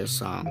Gummy Bear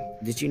song,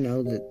 did you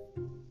know that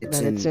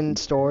That it's in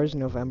stores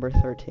November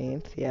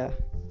 13th. Yeah.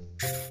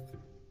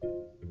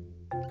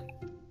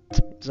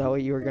 Is that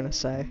what you were gonna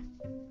say?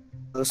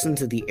 Listen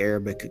to the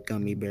Arabic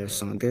Gummy Bear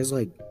song. There's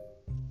like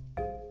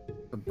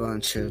a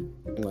bunch of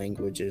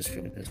languages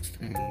for this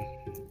thing.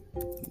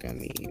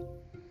 Gummy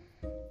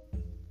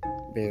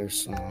Bear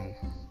song.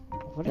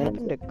 What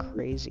happened to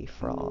Crazy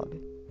Frog?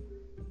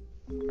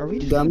 Are we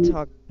just Gummy-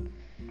 gonna talk?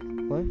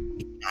 What?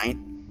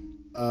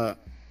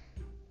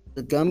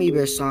 The Gummy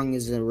Bear song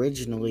is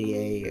originally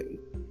a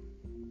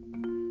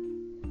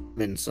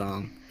German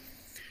song.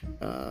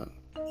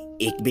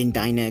 Ik bin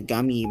deine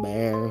Gummy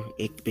Bear.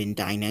 Ik bin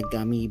deine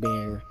Gummy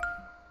Bear.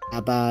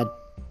 Abad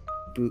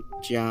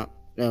Buja.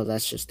 No,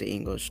 that's just the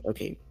English.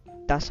 Okay.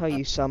 That's how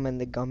you summon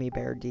the Gummy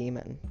Bear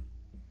demon.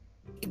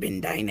 Ik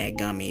bin deine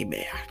Gummy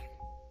Bear.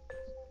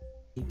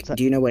 that-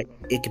 Do you know what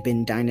Ik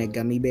bin deine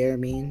Gummy Bear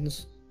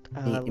means?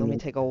 Let me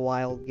take a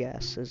wild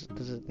guess.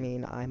 Does it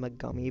mean I'm a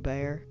gummy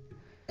bear?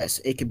 Yes,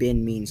 Ich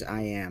bin means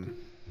I am.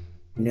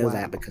 I know Wow.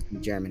 that because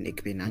in German,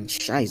 Ich bin ein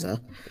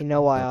Scheiße. You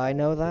know why I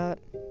know that?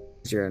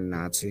 You're a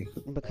Nazi.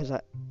 Because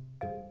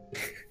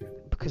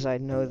I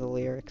know the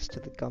lyrics to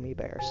the Gummy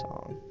Bear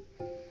song.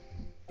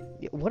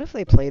 What if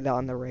they played that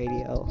on the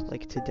radio,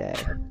 like today?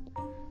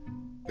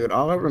 Dude,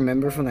 all I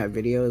remember from that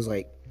video is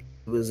like,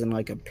 it was in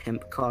like a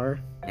pimp car,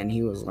 and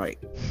he was like,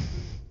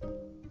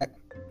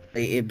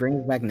 it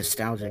brings back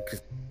nostalgia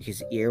because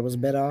his ear was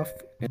bit off,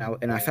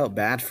 and I felt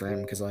bad for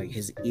him because like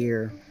his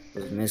ear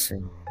was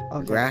missing.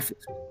 Okay.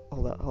 Graphics.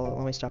 Hold on,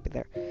 let me stop you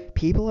there.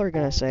 People are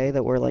gonna say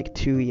that we're like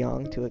too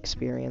young to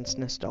experience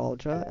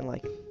nostalgia, and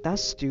like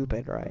that's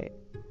stupid, right?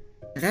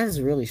 That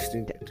is really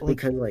stupid Like-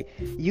 because like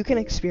You can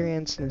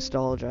experience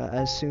nostalgia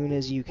as soon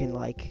as you can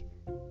like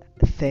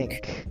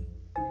think.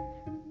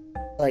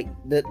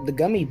 the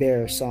Gummy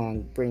Bear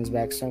song brings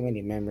back so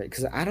many memories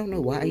because I don't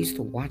know why I used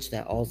to watch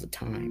that all the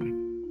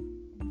time.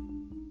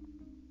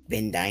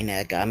 Bin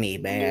deine Gummy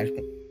Bear.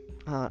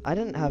 I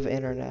didn't have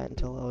internet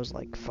until I was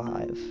like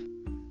 5,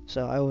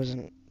 so I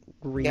wasn't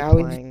Yeah, I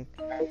was- replaying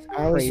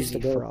I always used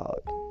Crazy to go. Frog.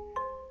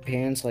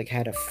 Parents like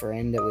had a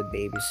friend that would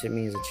babysit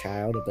me as a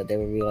child, but there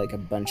would be like a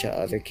bunch of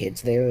other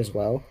kids there as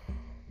well.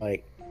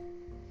 Like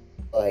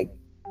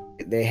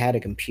they had a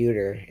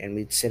computer, and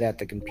we'd sit at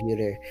the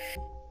computer,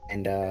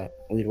 and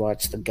we'd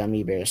watch the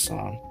Gummy Bear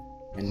song.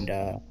 And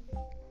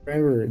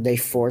remember they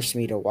forced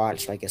me to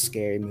watch like a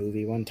scary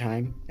movie one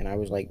time, and I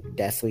was like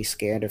deathly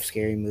scared of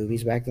scary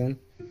movies back then.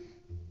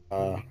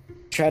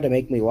 Tried to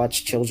make me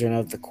watch Children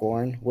of the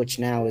Corn, which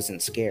now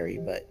isn't scary,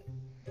 but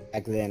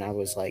back then I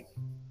was like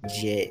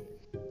legit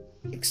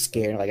like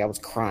scared, like I was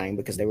crying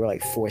because they were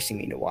like forcing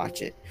me to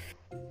watch it.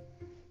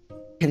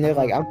 And they're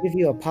like, I'll give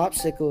you a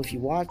popsicle if you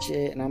watch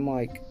it, and I'm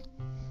like,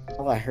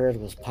 all I heard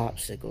was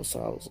popsicle, so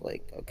I was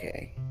like,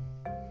 okay.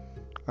 I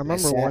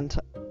remember sat- one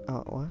time.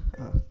 Oh, what?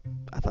 Oh,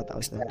 I thought that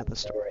was the end of the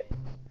story.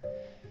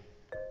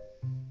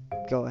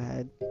 Go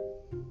ahead.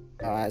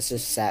 I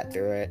just sat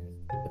through it.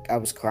 I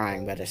was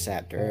crying, but I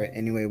sat through it.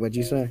 Anyway, what'd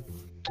you say?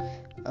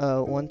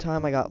 One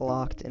time I got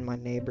locked in my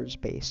neighbor's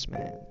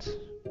basement.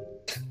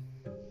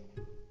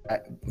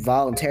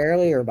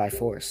 Voluntarily or by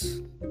force?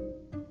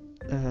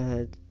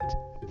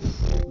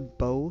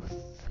 Both.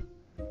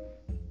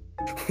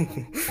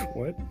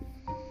 What?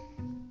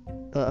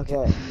 Okay.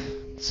 Yeah.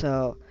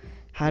 So,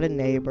 had a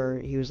neighbor.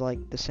 He was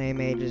like the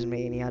same age as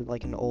me, and he had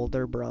like an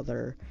older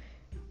brother.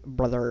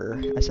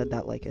 I said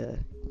that like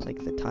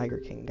the Tiger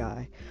King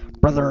guy.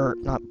 Brother,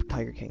 not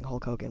Tiger King,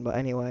 Hulk Hogan. But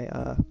anyway,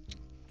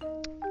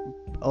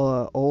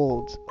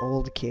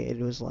 old kid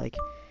was like,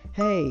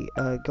 hey,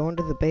 go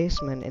into the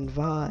basement and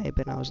vibe.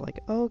 And I was like,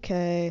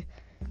 okay.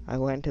 I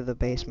went to the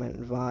basement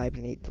and vibed,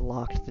 and he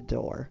locked the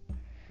door.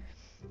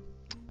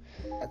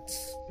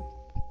 That's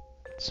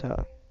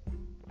So,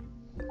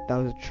 that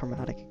was a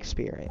traumatic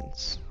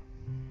experience.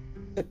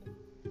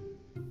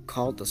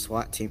 called the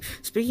SWAT team.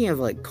 Speaking of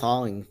like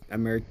calling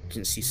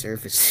emergency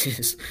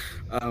services,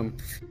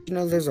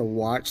 there's a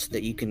watch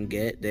that you can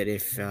get that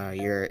if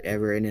you're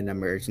ever in an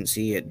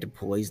emergency, it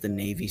deploys the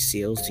Navy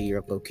SEALs to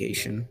your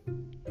location.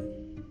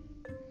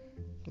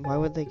 Why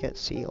would they get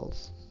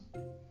seals?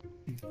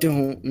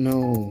 Don't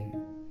know.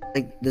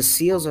 Like the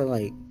SEALs are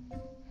like,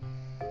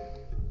 oh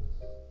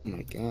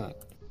my god,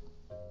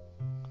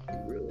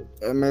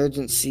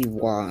 emergency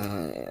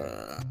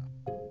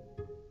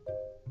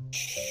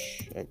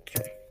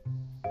okay.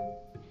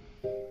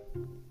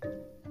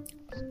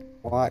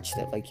 Watch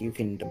that like you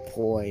can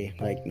deploy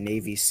like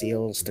Navy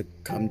SEALs to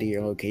come to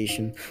your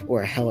location,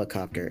 or a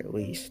helicopter at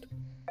least.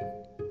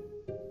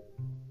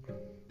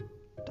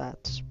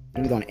 That's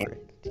I'm going pretty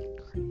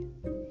crazy.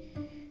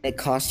 It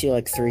costs you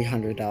like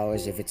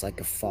 $300 if it's like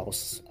a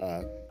false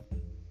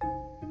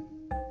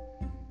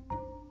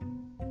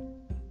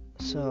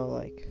So,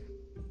 like,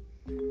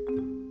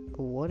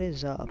 what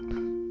is up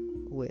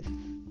with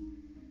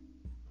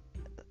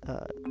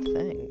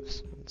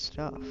things and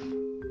stuff?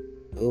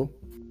 oh,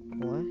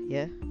 What?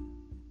 Yeah?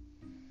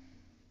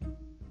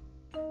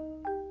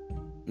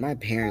 My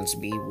parents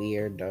be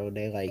weird though.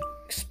 They like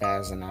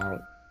spazzing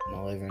out in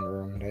the living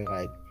room. They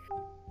like,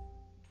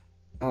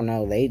 I don't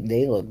know.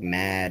 They look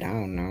mad. I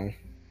don't know.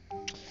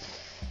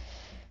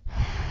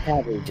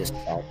 Probably just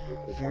salty.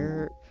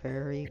 Very,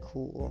 very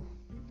cool.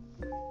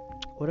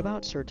 What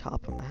about Sir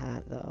Topham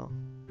Hatt, though?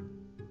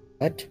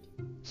 What?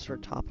 Sir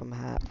Topham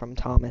Hatt from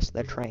Thomas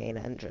the Train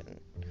Engine.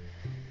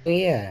 Oh,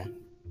 yeah.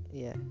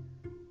 Yeah.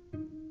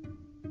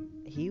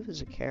 He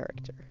was a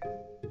character.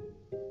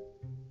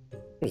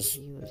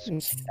 He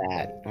was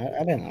fat.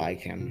 I didn't like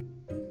him.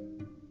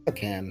 Fuck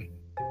him.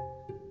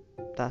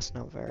 That's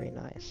not very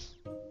nice.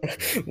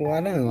 Well,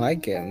 I didn't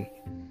like him.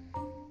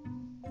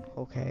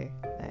 Okay,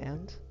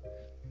 and?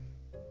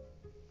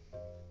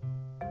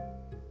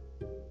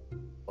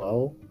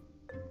 Well,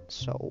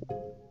 So.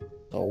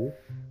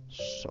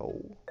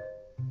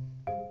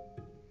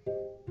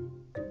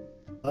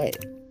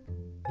 what?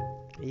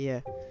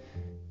 Yeah.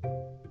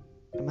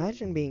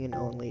 Imagine being an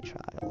only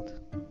child.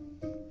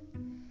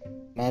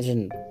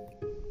 Imagine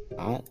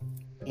not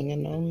being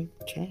an only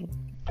child.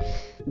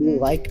 You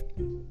like?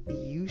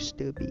 Used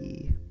to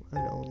be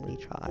an only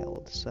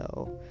child,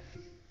 so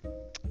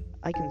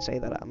I can say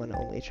that I'm an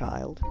only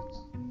child.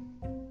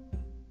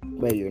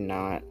 But you're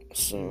not,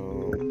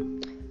 so...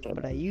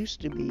 But I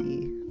used to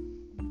be.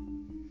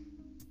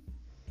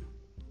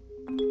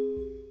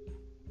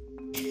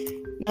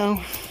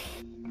 No.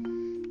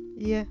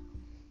 Yeah.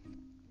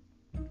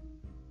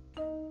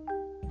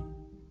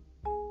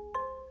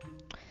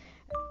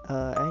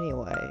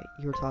 Anyway,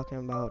 you were talking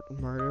about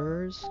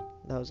murderers?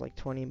 That was like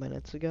 20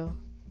 minutes ago.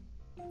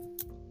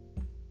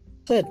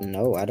 Said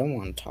no, I don't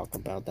want to talk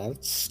about that.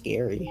 It's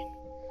scary.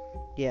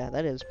 Yeah,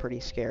 that is pretty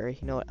scary.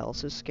 You know what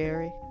else is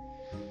scary?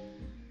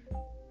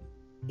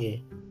 Yeah.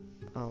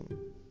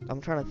 I'm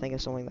trying to think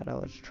of something that I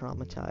was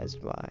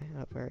traumatized by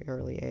at a very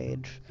early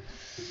age.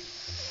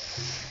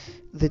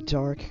 The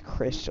Dark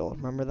Crystal.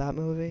 Remember that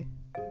movie?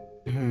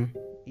 Mm-hmm.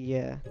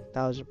 Yeah,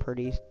 that was a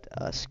pretty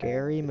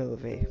scary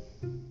movie.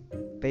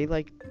 They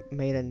like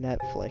made a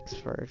Netflix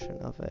version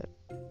of it.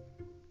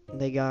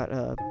 They got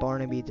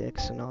Barnaby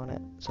Dixon on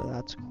it, so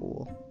that's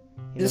cool.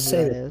 You Just know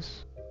who say that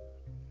is?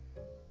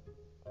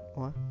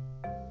 What?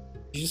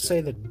 Did you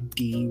say the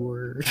D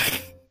word?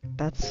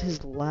 That's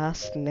his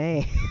last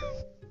name.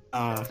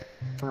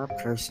 Stop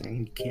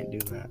cursing. You can't do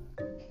that.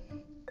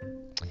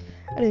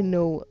 I didn't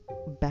know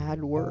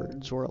bad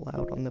words were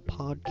allowed on the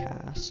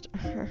podcast.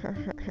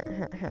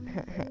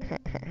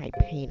 Hey,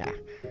 Peter.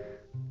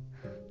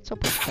 What's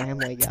up with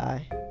Family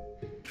Guy?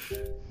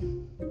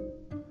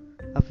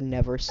 I've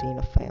never seen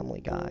a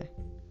Family Guy.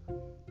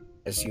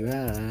 Yes, you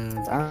have.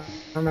 I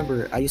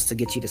remember I used to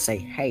get you to say,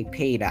 "Hey,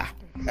 Peter,"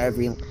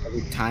 every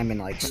time in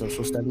like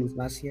social studies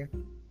last year.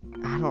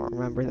 I don't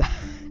remember that.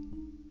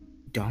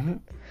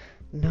 Don't?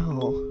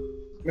 No.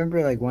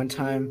 Remember like one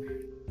time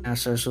in our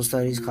social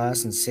studies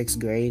class in 6th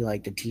grade,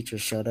 like the teacher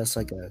showed us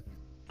like a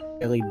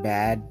really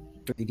bad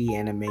 3D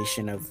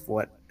animation of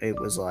what it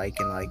was like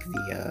in like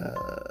the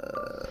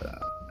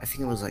I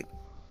think it was like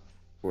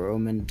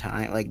Roman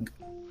time, like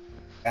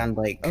and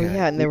like Oh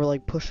yeah, and they were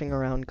like pushing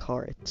around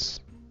carts.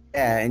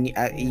 yeah, and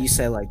you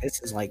said like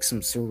this is like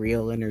some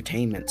surreal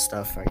entertainment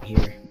stuff right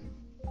here.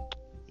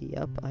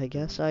 Yep, I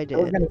guess I I was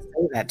did. gonna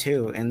say that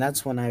too, and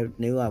that's when I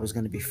knew I was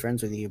gonna be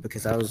friends with you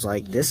because I was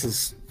like, this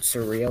is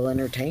surreal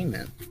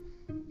entertainment.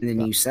 And then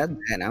you said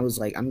that, and I was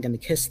like, I'm gonna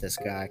kiss this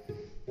guy.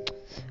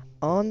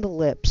 On the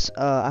lips,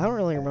 I don't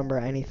really remember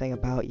anything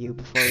about you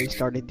before we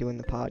started doing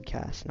the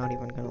podcast, not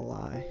even gonna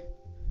lie.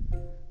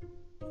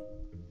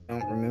 I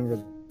don't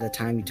remember the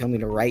time you told me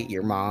to write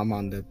your mom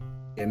on the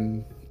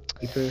gym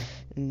paper.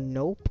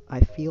 Nope, I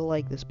feel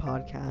like this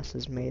podcast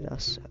has made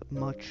us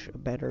much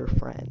better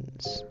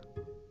friends.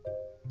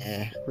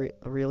 Yeah.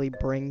 Really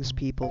brings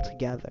people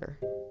together.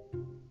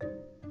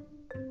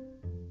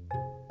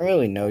 I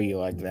really know you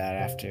like that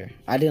after.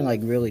 I didn't like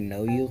really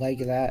know you like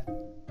that.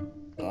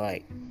 But,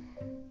 like,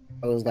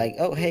 I was like,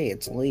 oh hey,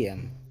 it's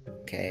Liam.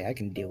 Okay, I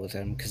can deal with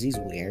him because he's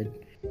weird.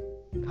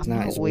 I'm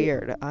not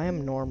weird. I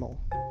am normal.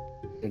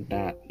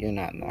 You're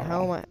not normal.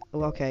 How am I?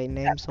 Okay,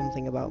 name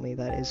something about me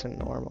that isn't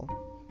normal.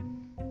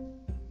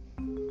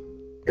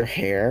 Your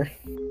hair.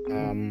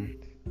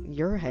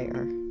 Your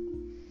hair.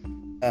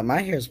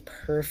 My hair's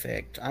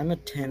perfect. I'm a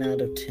 10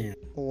 out of 10.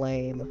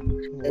 Lame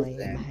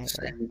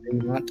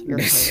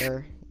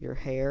hair. Your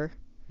hair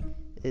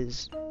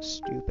is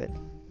stupid.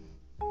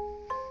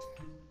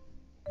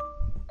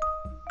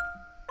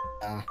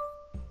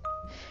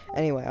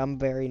 Anyway, I'm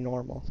very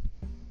normal.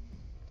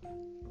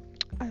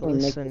 I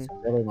really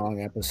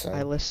long episode.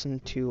 I listen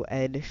to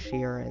Ed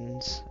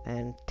Sheeran's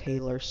and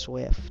Taylor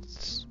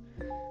Swift's.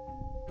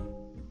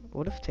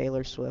 What if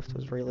Taylor Swift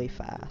was really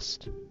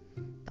fast?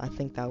 I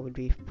think that would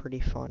be pretty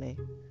funny.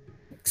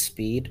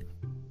 Speed?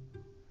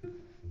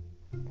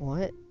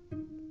 What?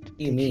 What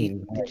do you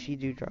mean? Did she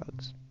do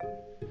drugs?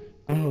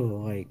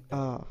 Oh, like...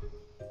 Oh.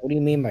 What do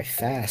you mean by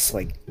fast?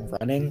 Like,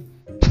 running?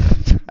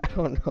 I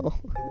don't know.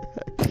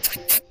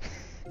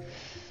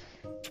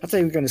 I thought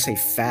you were gonna say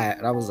fat,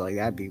 and I was like,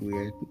 that'd be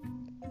weird.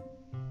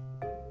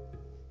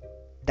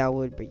 That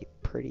would be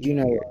pretty You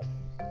know, weird.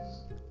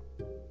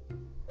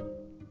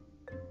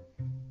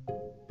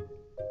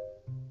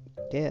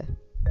 Yeah.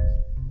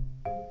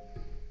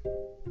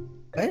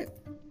 what?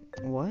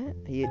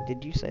 What?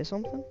 Did you say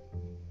something?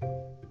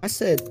 I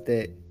said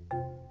that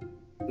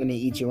I'm gonna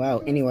eat you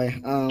out.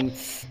 Anyway,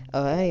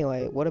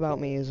 Anyway, what about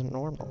me isn't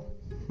normal?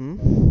 Hmm?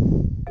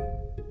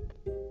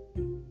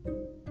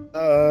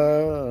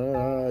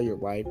 you're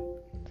white.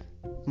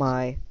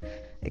 My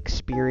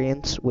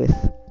experience with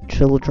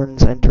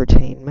children's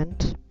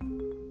entertainment,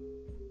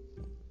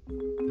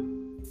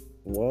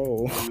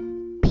 Whoa.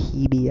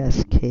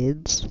 PBS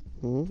Kids.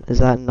 Is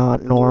that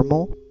not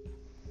normal?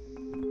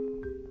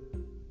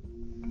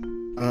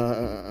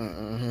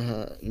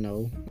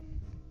 No.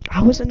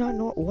 How is it not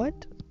normal?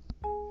 What?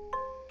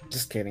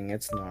 Just kidding.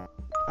 It's not.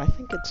 I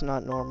think it's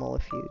not normal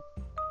if you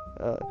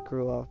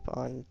grew up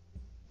on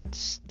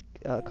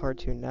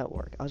Cartoon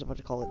Network. I was about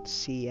to call it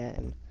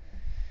CN,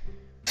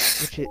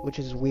 which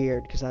is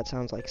weird because that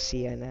sounds like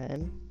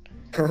CNN.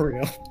 For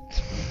real.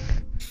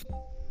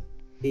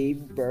 Hey,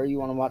 bro, you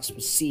wanna watch some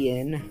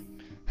CN?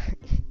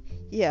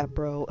 Yeah,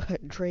 bro,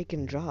 Drake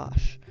and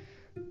Josh.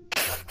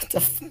 What the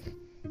f-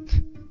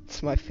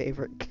 It's my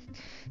favorite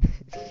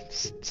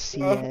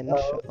CN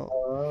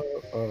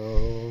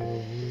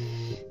show.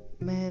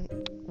 Man,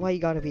 why you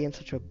gotta be in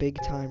such a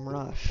big time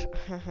rush?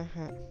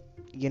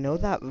 You know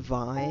that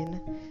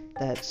Vine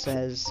that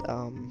says,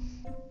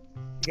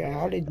 Yeah,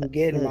 how did you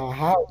get in my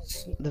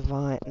house? the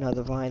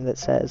Vine that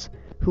says,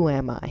 "Who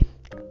am I?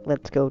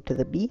 Let's go to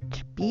the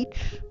beach,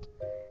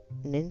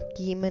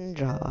 Nicki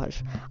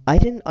Minaj." I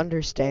didn't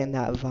understand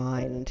that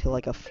Vine until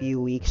like a few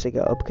weeks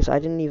ago because I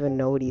didn't even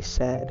know what he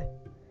said.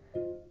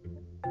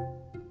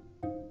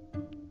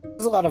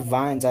 There's a lot of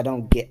vines I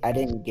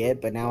didn't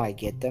get, but now I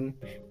get them.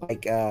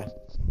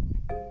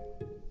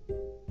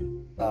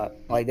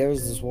 Like there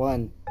was this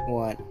one,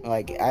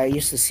 like I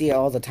used to see it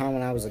all the time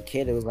when I was a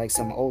kid. It was like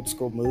some old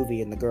school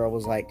movie, and the girl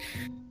was like,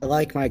 "I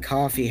like my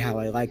coffee how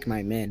I like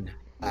my men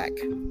black."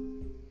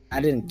 I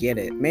didn't get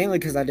it, mainly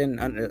because I couldn't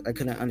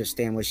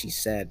understand what she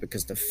said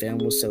because the film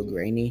was so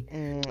grainy.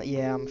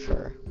 Yeah, I'm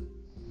sure.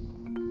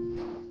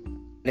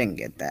 I didn't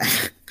get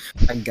that.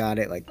 I got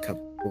it like a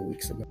couple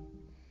weeks ago.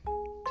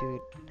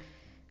 Dude,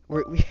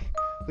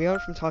 we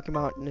went from talking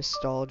about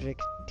nostalgic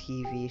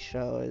TV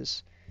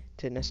shows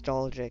to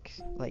nostalgic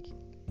like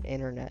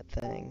internet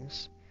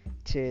things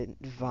to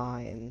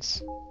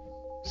vines.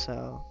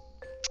 So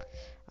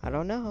I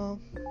don't know.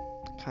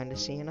 Kind of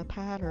seeing a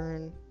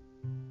pattern.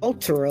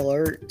 Walter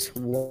alert!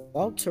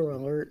 Walter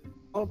alert!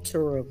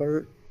 Walter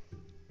alert!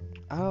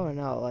 I don't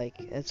know. Like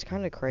it's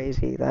kind of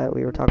crazy that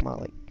we were talking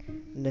about like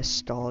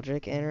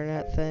nostalgic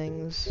internet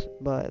things,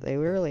 but they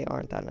really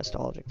aren't that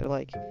nostalgic. They're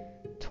like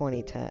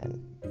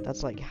 2010.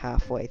 That's like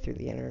halfway through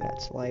the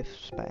internet's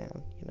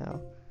lifespan, you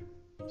know,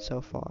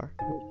 so far.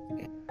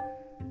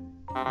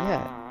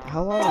 Yeah,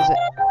 how long is it?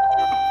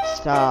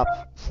 Stop,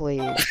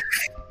 please.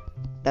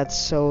 That's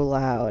so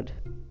loud.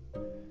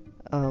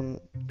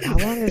 How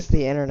long has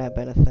the internet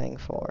been a thing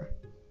for?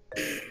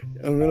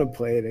 I'm gonna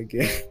play it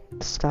again.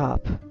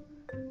 Stop.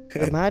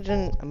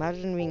 Imagine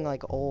being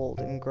like old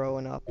and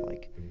growing up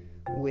like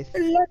with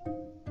What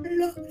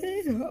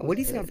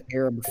do you think of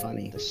Arab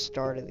funny? the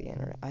start of the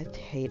internet. I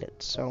hate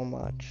it so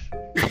much.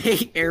 I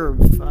hate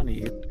Arab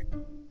funny. It's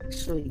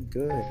actually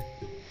good.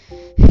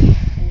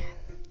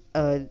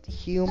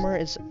 Humor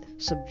is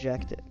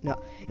subjective.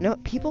 No,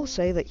 people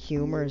say that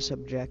humor is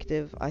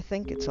subjective. I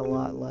think it's a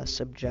lot less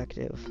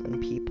subjective than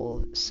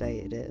people say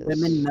it is.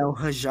 Women know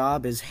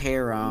hijab is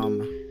haram.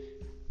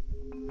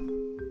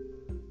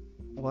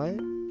 What?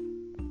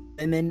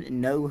 Women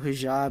know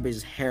hijab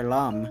is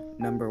haram,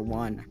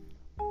 #1.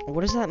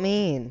 What does that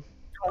mean?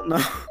 I don't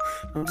know.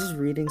 I'm just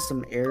reading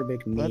some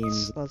Arabic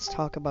memes. Let's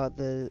talk about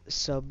the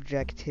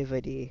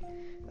subjectivity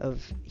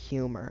of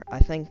humor. I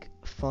think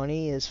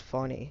funny is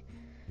funny,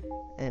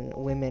 and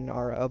women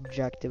are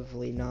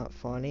objectively not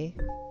funny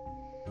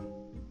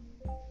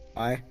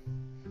Why?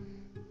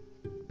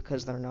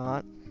 because they're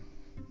not.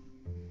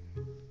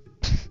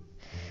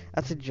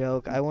 That's a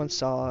joke. I once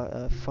saw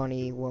a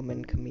funny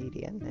woman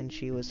comedian, and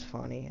she was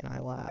funny, and I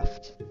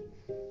laughed.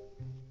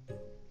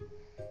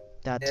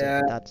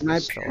 That's my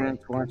the story.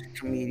 parents watch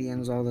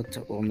comedians all the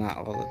time. Well, not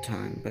all the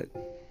time, but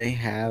they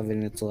have,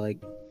 and it's like,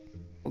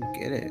 I'll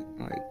get it.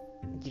 Like,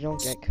 You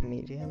don't get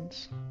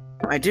comedians?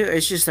 I do.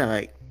 It's just that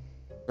like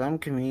some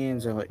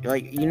comedians are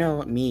like you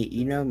know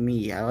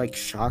me. I like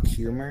shock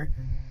humor.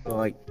 So,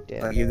 like,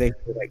 Yeah.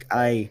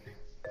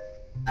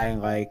 I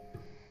like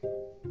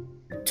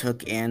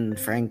took in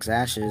Frank's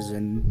ashes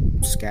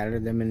and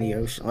scattered them in the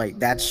ocean. Like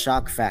that's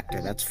shock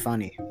factor. That's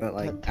funny. But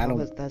like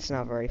That's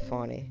not very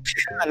funny.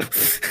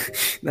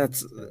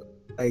 that's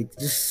like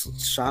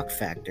just shock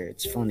factor.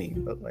 It's funny,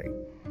 but like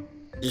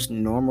just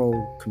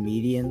normal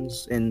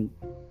comedians and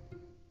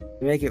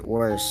they make it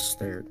worse.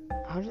 They're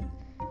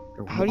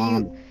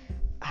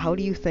How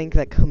do you think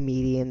that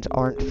comedians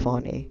aren't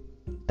funny?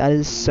 That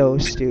is so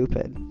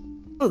stupid.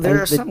 Oh, there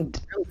are some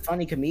really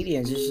funny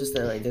comedians. It's just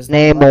that like there's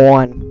Name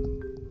one.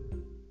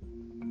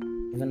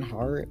 Kevin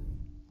Hart.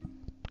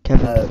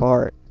 Kevin Uh,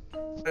 Fart.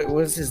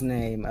 what's his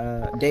name?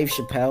 Dave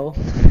Chappelle.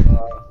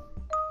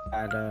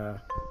 At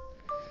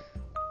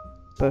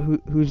But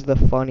who's the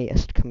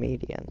funniest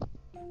comedian?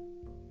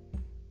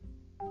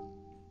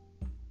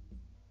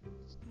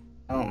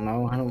 I don't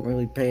know. I don't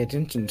really pay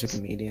attention to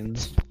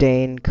comedians.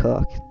 Dane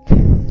Cook.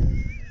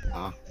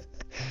 Ah.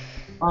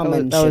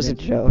 That was a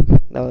joke.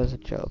 That was a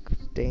joke.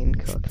 Dane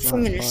Cook, not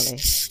funny.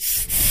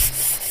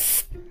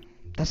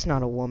 That's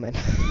not a woman.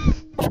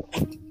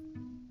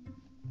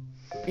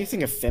 You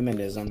think of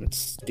feminism? It's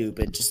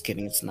stupid. Just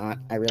kidding. It's not.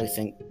 I really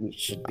think we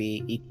should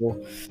be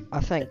equal. I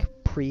think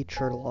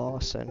Preacher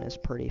Lawson is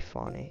pretty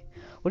funny.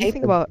 What do you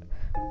think about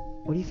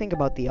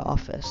The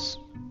Office?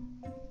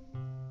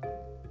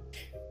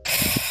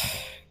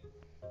 It's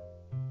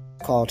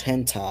called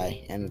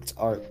hentai, and it's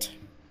art.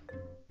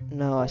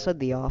 No, I said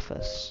The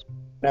Office.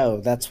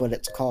 No, that's what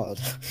it's called.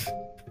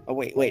 Oh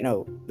wait,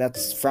 no,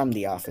 that's from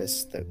The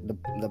Office.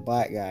 The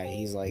black guy.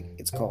 He's like,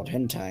 it's called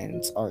hentai, and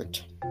it's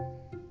art.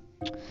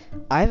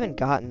 I haven't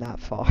gotten that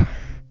far.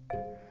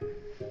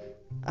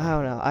 I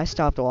don't know. I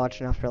stopped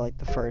watching after like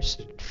the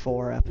first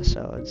 4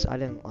 episodes. I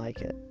didn't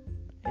like it.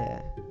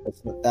 Yeah.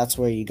 That's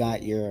where you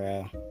got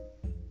your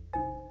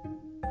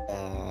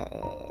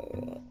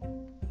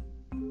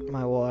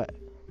My what?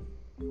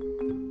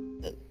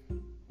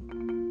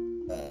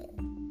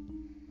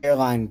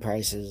 airline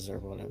prices or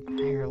whatever.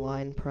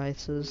 Airline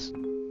prices?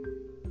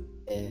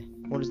 Yeah.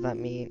 What does that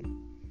mean?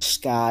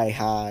 Sky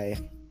high.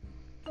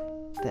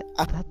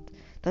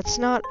 That's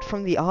not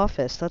from The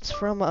Office. That's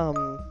from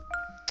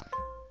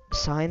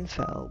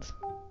Seinfeld.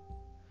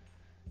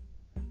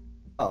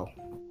 Oh.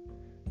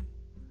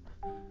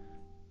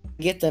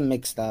 Get them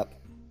mixed up.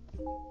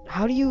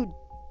 How do you?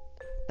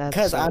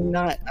 Because I'm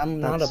not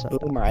that's a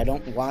boomer. I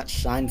don't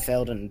watch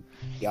Seinfeld and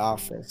The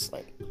Office.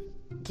 Like,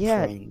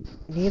 yeah, trains.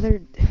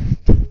 neither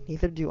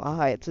do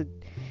I. It's a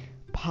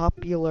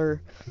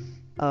popular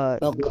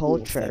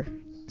culture.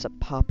 It's a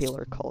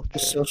popular culture. The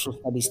social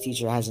studies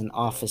teacher has an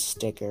Office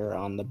sticker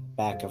on the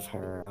back of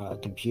her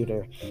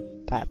computer.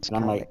 That's and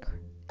I'm like,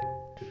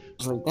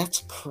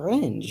 that's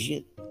cringe.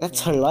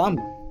 That's haram.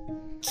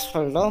 It's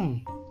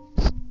haram.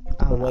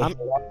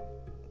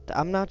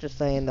 I'm not just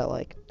saying that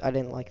like I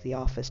didn't like The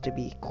Office to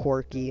be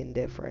quirky and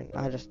different.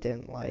 I just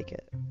didn't like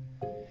it.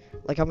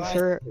 Like I'm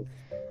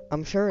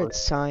sure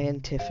it's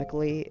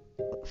scientifically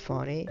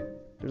funny.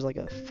 There's like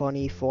a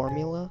funny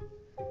formula,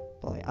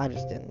 but like I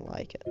just didn't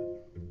like it.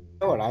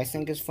 You know what I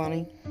think is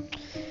funny?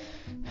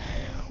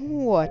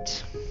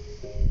 What?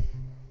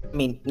 I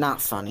mean,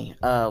 not funny.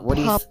 What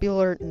do you?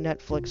 Popular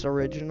Netflix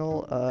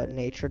original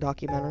nature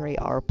documentary,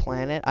 Our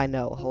Planet. I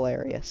know,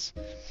 hilarious.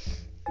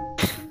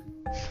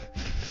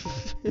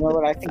 You know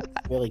what I think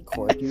is really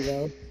quirky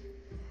though?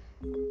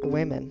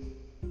 Women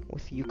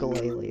with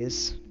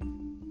ukuleles.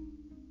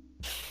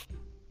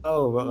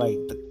 Oh, but like,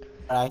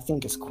 I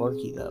think it's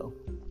quirky though.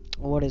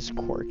 What is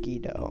quirky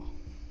though?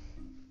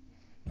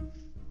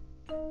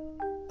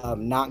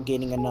 Not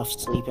getting enough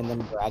sleep and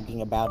then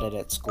bragging about it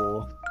at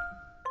school.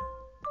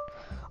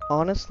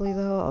 Honestly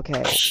though,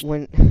 okay,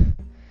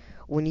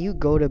 when you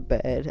go to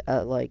bed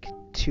at like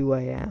 2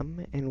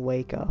 a.m. and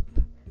wake up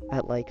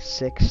at like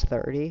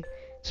 6:30,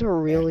 it's a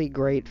really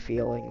great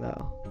feeling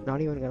though. Not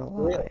even gonna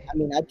lie. Really? I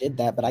mean, I did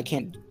that, but I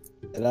can't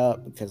get it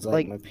up because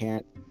like my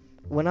parents.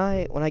 When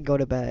I go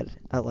to bed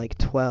at like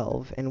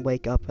 12 and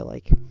wake up at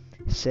like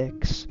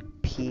 6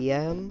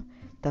 p.m.,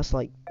 that's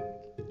like,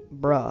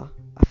 bruh,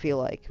 I feel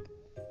like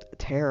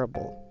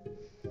terrible.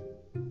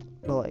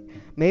 But like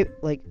maybe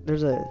like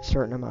there's a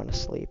certain amount of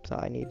sleep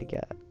that I need to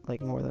get,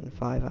 like more than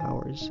 5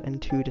 hours,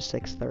 and 2 to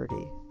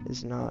 6:30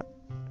 is not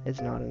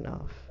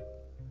enough.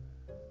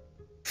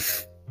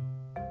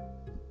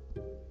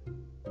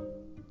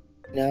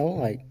 No,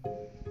 like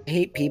I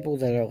hate people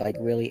that are like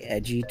really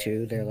edgy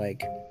too. They're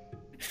like,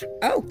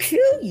 "I'll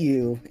kill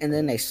you," and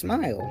then they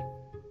smile.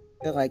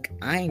 They're like,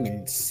 "I'm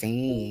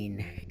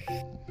insane."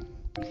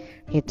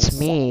 It's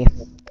me,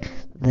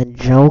 the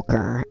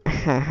Joker.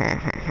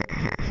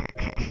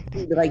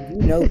 Like,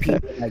 you know,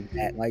 people like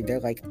that. Like, they're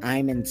like,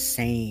 "I'm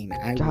insane."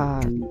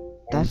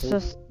 That's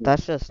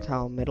just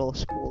how middle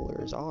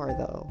schoolers are,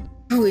 though.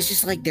 No, it's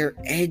just like they're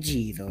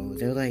edgy though.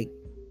 They're like,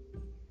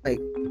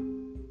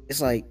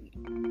 it's like,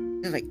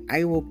 they're like,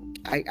 I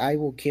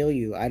will kill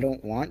you. I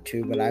don't want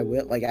to, but I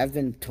will. Like, I've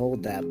been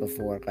told that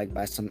before, like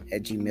by some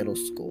edgy middle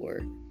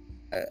schooler.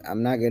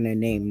 I'm not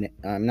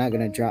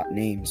gonna drop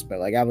names, but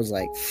like I was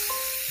like,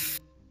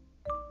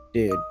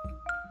 dude,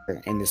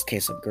 or in this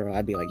case of girl,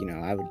 I'd be like, you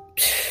know,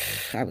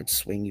 I would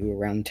swing you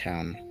around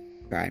town.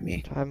 Try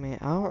me. I mean,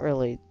 I don't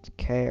really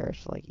care.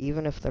 So, like,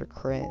 even if they're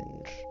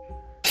cringe,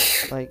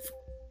 like,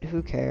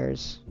 who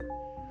cares?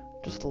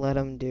 Just let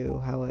them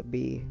do how it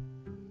be.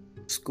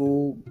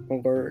 School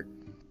alert.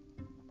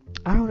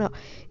 I don't know.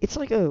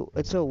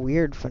 It's a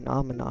weird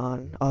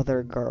phenomenon.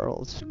 Other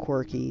girls,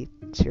 quirky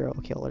serial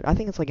killer. I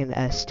think it's like an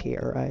S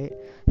tier, right?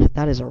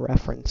 That is a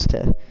reference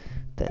to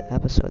the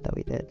episode that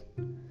we did.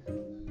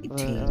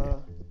 18.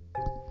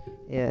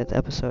 Yeah, it's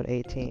episode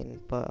 18.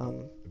 But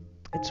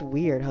It's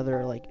weird how there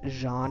are like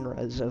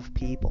genres of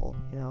people,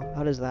 you know?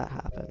 How does that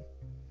happen?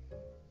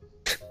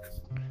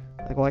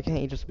 Like, why can't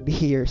you just be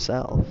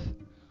yourself?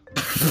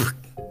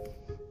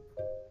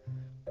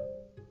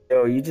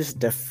 Yo, you just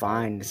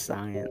defined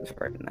science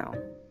right now.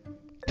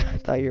 I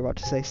thought you were about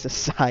to say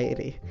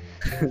society.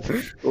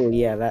 Oh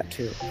yeah, that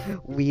too.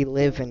 We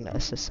live in a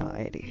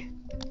society.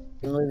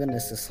 We live in a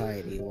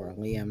society where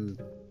Liam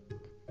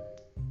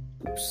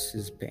poops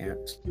his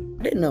pants.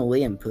 I didn't know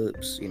Liam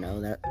poops. You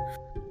know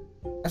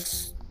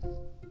that's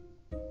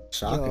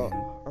shocking.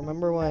 Yo,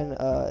 remember when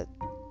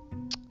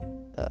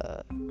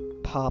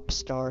pop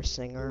star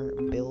singer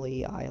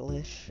Billie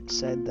Eilish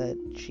said that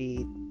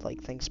she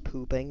like thinks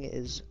pooping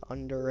is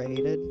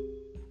underrated?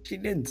 She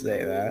did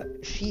say that.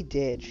 She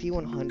did. She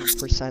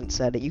 100%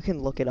 said it. You can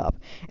look it up.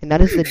 And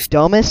that is the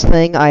dumbest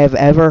thing I have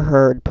ever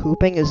heard.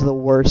 Pooping is the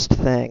worst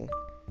thing.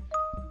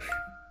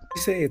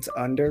 You say it's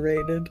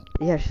underrated?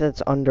 Yeah, she said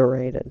it's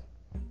underrated.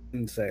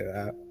 Didn't say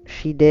that.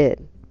 She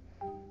did.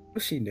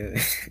 What she did?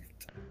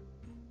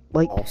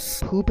 Like,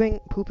 False.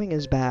 pooping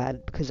is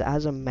bad because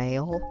as a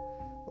male,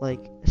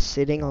 like,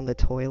 sitting on the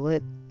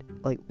toilet,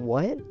 like,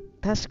 what?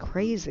 That's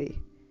crazy.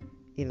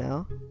 You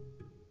know?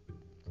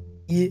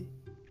 Yeah.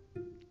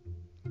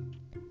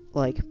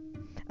 Like,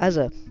 as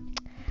a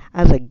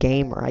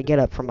gamer, I get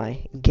up from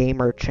my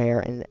gamer chair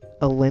and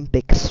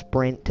Olympic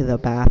sprint to the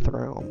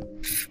bathroom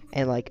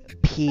and like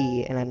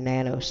pee in a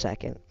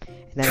nanosecond.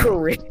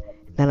 And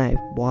then I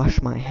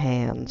wash my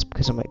hands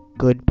because I'm a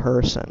good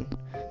person.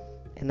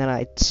 And then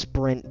I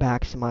sprint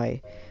back to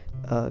my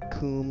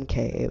coom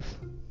cave.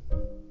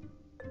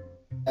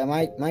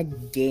 My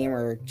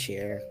gamer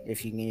chair,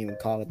 if you can even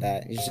call it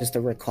that, is just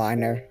a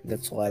recliner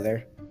that's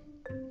leather.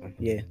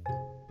 Yeah.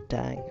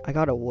 Dang, I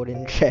got a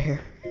wooden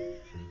chair.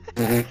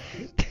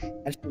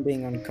 Imagine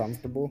being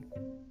uncomfortable.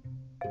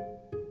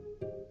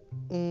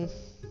 Mm.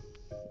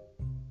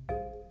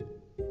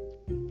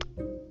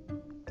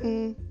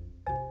 Mm.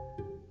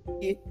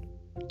 Yeah.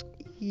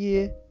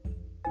 Yeah.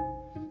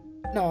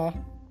 No.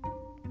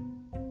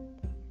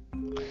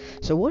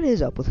 So what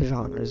is up with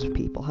genres of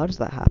people? How does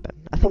that happen?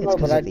 I think it's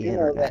because of the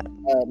internet.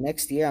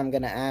 Next year, I'm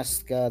gonna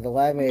ask the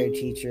library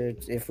teacher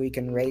if we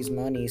can raise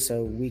money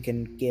so we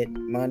can get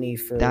money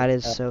for. That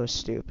is so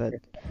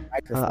stupid.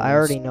 I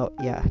already know.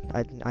 Yeah,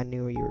 I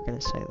knew you were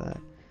gonna say that.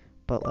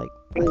 But like,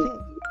 I think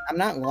I'm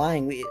not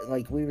lying. We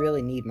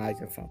really need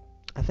microphones.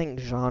 I think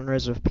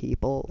genres of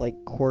people like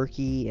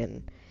quirky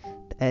and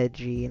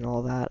edgy and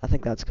all that. I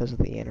think that's because of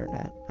the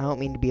internet. I don't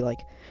mean to be like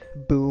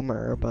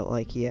boomer, but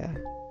like yeah,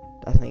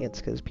 I think it's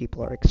because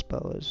people are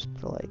exposed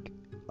to like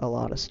a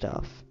lot of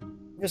stuff.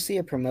 You ever see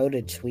a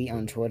promoted tweet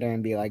on Twitter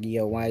and be like,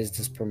 "Yo, why is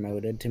this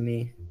promoted to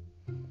me?"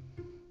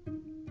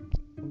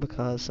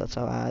 Because that's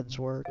how ads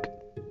work.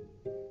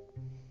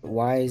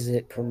 Why is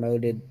it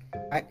promoted?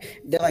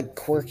 They're like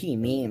quirky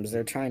memes.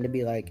 They're trying to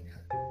be like,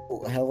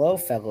 oh, "Hello,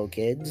 fellow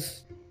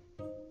kids."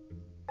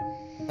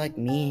 Like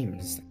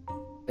memes.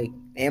 Like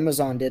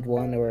Amazon did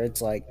one where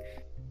it's like,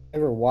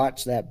 ever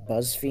watch that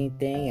BuzzFeed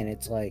thing and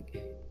it's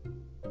like,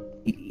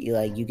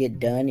 you get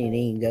done and then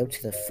you go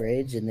to the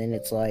fridge and then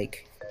it's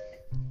like,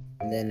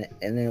 and then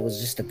it was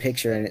just a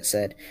picture and it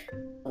said,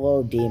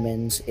 "Hello,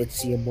 demons,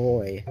 it's your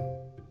boy."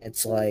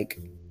 It's like,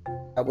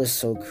 that was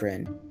so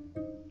cringe.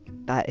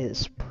 That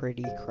is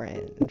pretty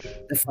cringe.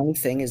 The funny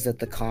thing is that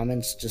the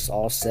comments just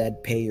all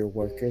said, "Pay your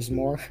workers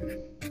more."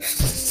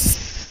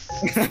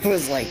 I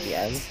was like,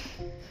 yes.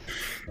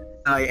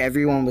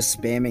 Everyone was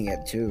spamming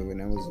it too,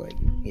 and I was like,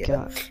 yeah.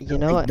 God, you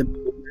know what? The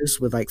boomers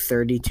with like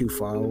 32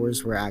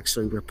 followers were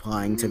actually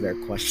replying to their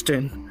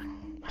question.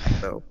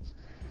 So,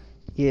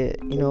 yeah,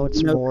 you know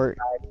it's more.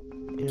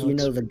 Do you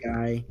know the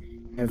guy?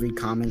 Every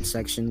comment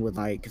section with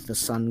like the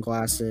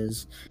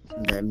sunglasses.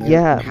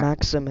 Yeah,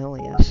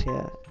 Maximilius.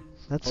 Yeah,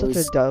 that's such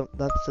a dumb.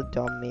 That's a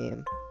dumb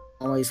meme.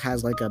 Always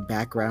has like a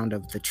background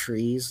of the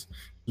trees.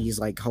 He's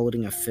like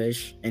holding a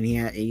fish, and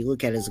you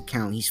look at his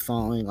account. He's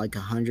following like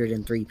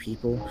 103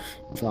 people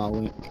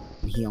following.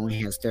 He only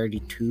has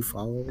 32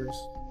 followers.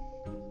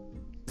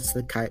 It's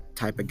the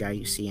type of guy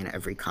you see in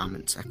every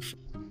comment section.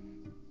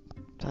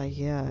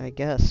 Yeah, I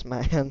guess,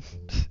 man.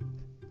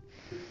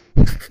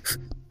 I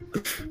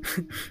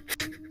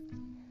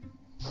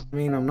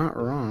mean, I'm not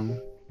wrong.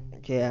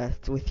 Yeah,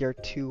 with your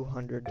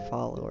 200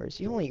 followers.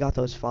 You only got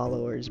those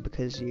followers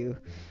because you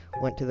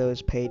went to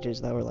those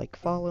pages that were like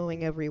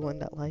following everyone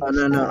that likes Oh,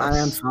 no, I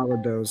this.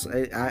 unfollowed those.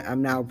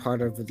 I'm now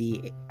part of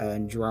the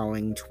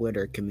drawing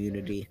Twitter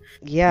community.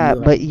 Yeah,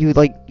 but you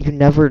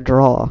never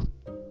draw.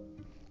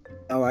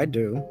 Oh, I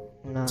do.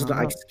 No.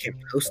 I just can't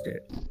post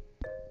it.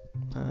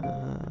 I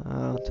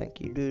don't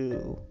think you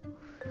do.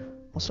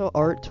 Also,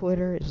 art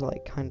Twitter is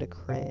like kind of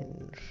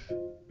cringe.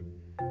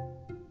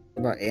 What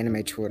about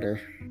anime Twitter?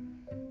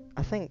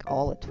 I think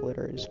all of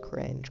Twitter is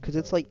cringe because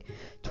it's like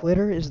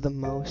Twitter is the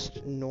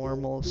most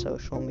normal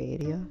social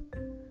media,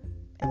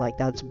 and like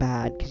that's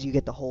bad because you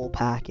get the whole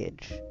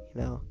package,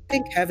 you know. I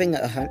think having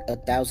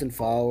 1,000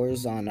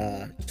 followers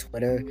on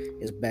Twitter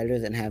is better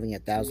than having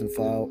 1,000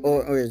 followers,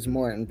 or is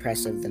more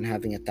impressive than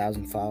having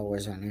 1,000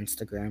 followers on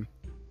Instagram.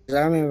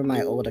 Because I remember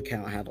my old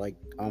account had like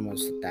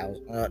almost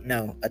 1,000.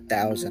 No,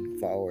 1,000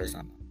 followers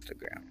on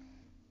Instagram.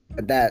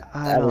 But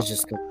I that was don't,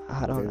 just 'cause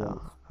I don't everyone.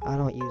 know. I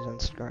don't use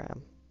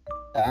Instagram.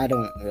 I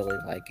don't really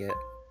like it.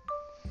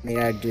 I mean,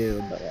 I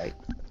do, but like,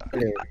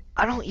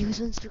 I don't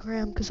use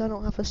Instagram because I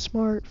don't have a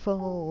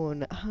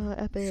smartphone.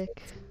 Epic.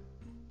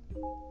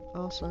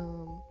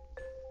 Awesome.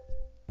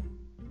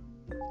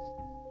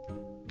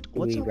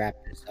 What's we up? wrap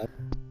this up.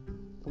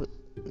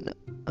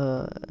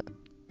 Uh,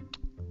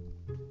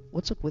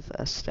 what's up with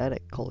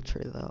aesthetic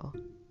culture though?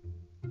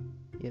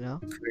 You know,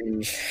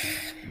 Cringe.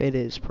 it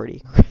is pretty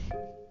cringe.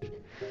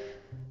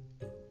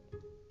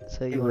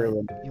 So you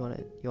Really.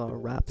 wanna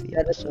wrap the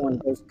That episode one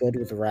up? goes good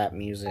with rap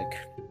music.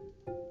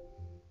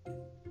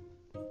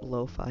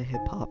 Lo-fi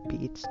hip hop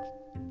beats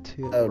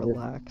to Oh,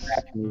 relax.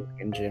 rap music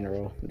in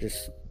general.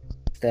 Just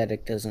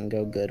aesthetic doesn't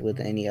go good with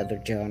any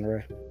other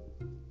genre.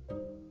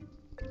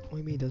 What do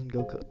you mean doesn't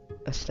go good?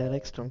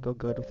 Aesthetics don't go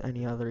good with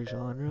any other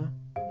genre?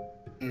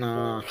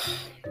 Nah,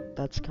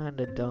 That's kind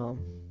of dumb.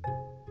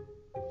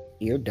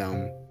 you're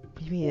dumb. What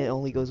do you mean it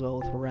only goes well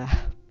with rap?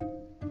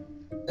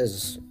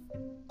 Is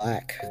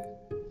black.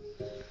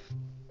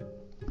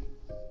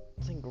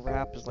 I think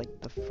rap is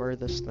like the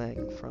furthest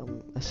thing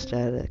from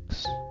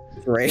aesthetics.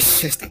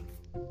 Racist.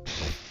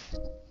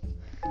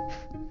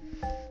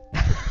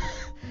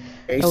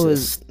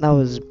 That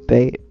was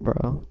bait,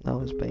 bro. That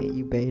was bait.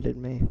 You baited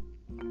me.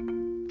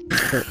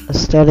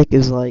 Aesthetic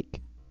is like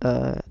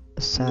a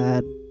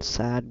sad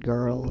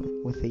girl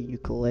with a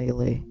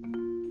ukulele.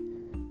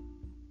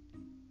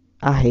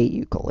 I hate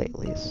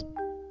ukuleles.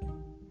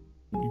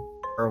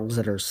 Girls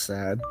that are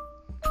sad.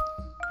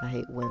 I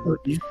hate women.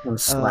 You want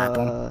to slap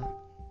them.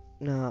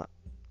 No.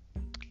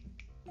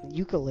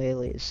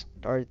 Ukuleles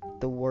are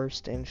the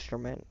worst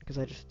instrument because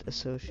I just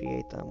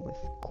associate them with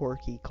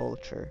quirky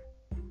culture.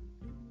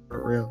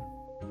 For real.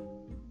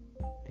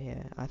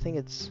 Yeah, I think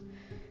it's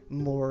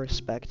more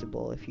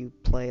respectable if you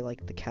play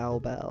like the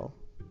cowbell.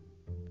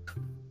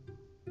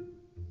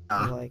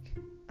 Or like,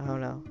 I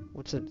don't know,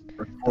 the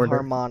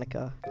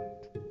harmonica.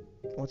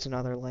 What's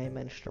another lame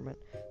instrument?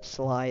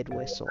 Slide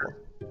whistle.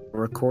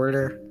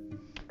 Recorder.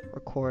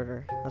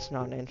 Recorder. That's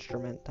not an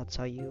instrument. That's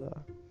how you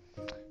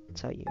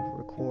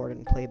record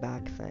and play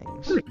back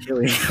things.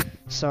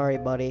 Sorry,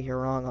 buddy, you're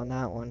wrong on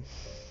that one.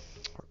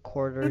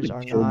 Recorders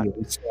are not.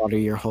 Slaughter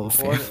your whole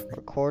family.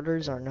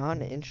 Recorders are not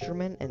an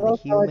instrument, and the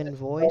human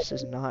voice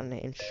is not an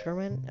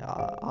instrument.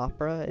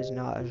 Opera is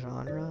not a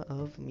genre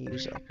of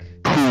music.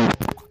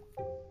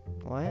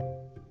 What?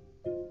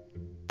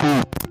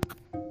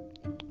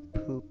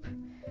 Poop.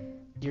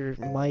 Your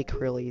mic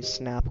really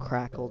snap,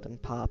 crackled, and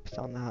popped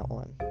on that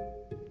one.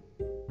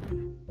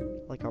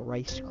 Like a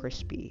Rice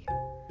Krispie.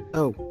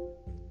 Oh.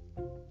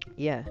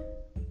 Yeah.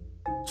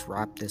 Let's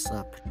wrap this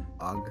up,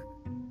 dog.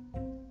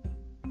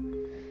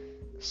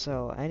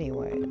 So,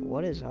 anyway,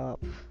 what is up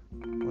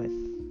with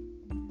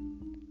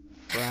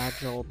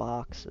fragile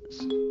boxes?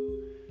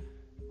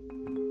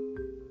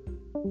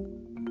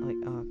 Like,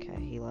 okay,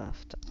 he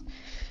left.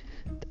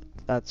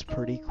 That's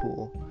pretty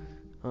cool.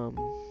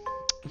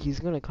 He's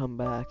gonna come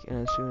back,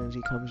 and as soon as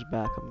he comes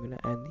back, I'm gonna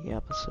end the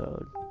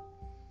episode.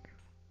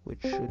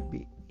 Which should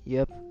be,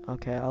 yep,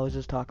 okay, I was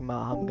just talking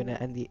about how I'm gonna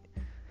end the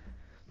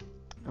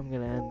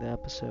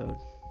episode.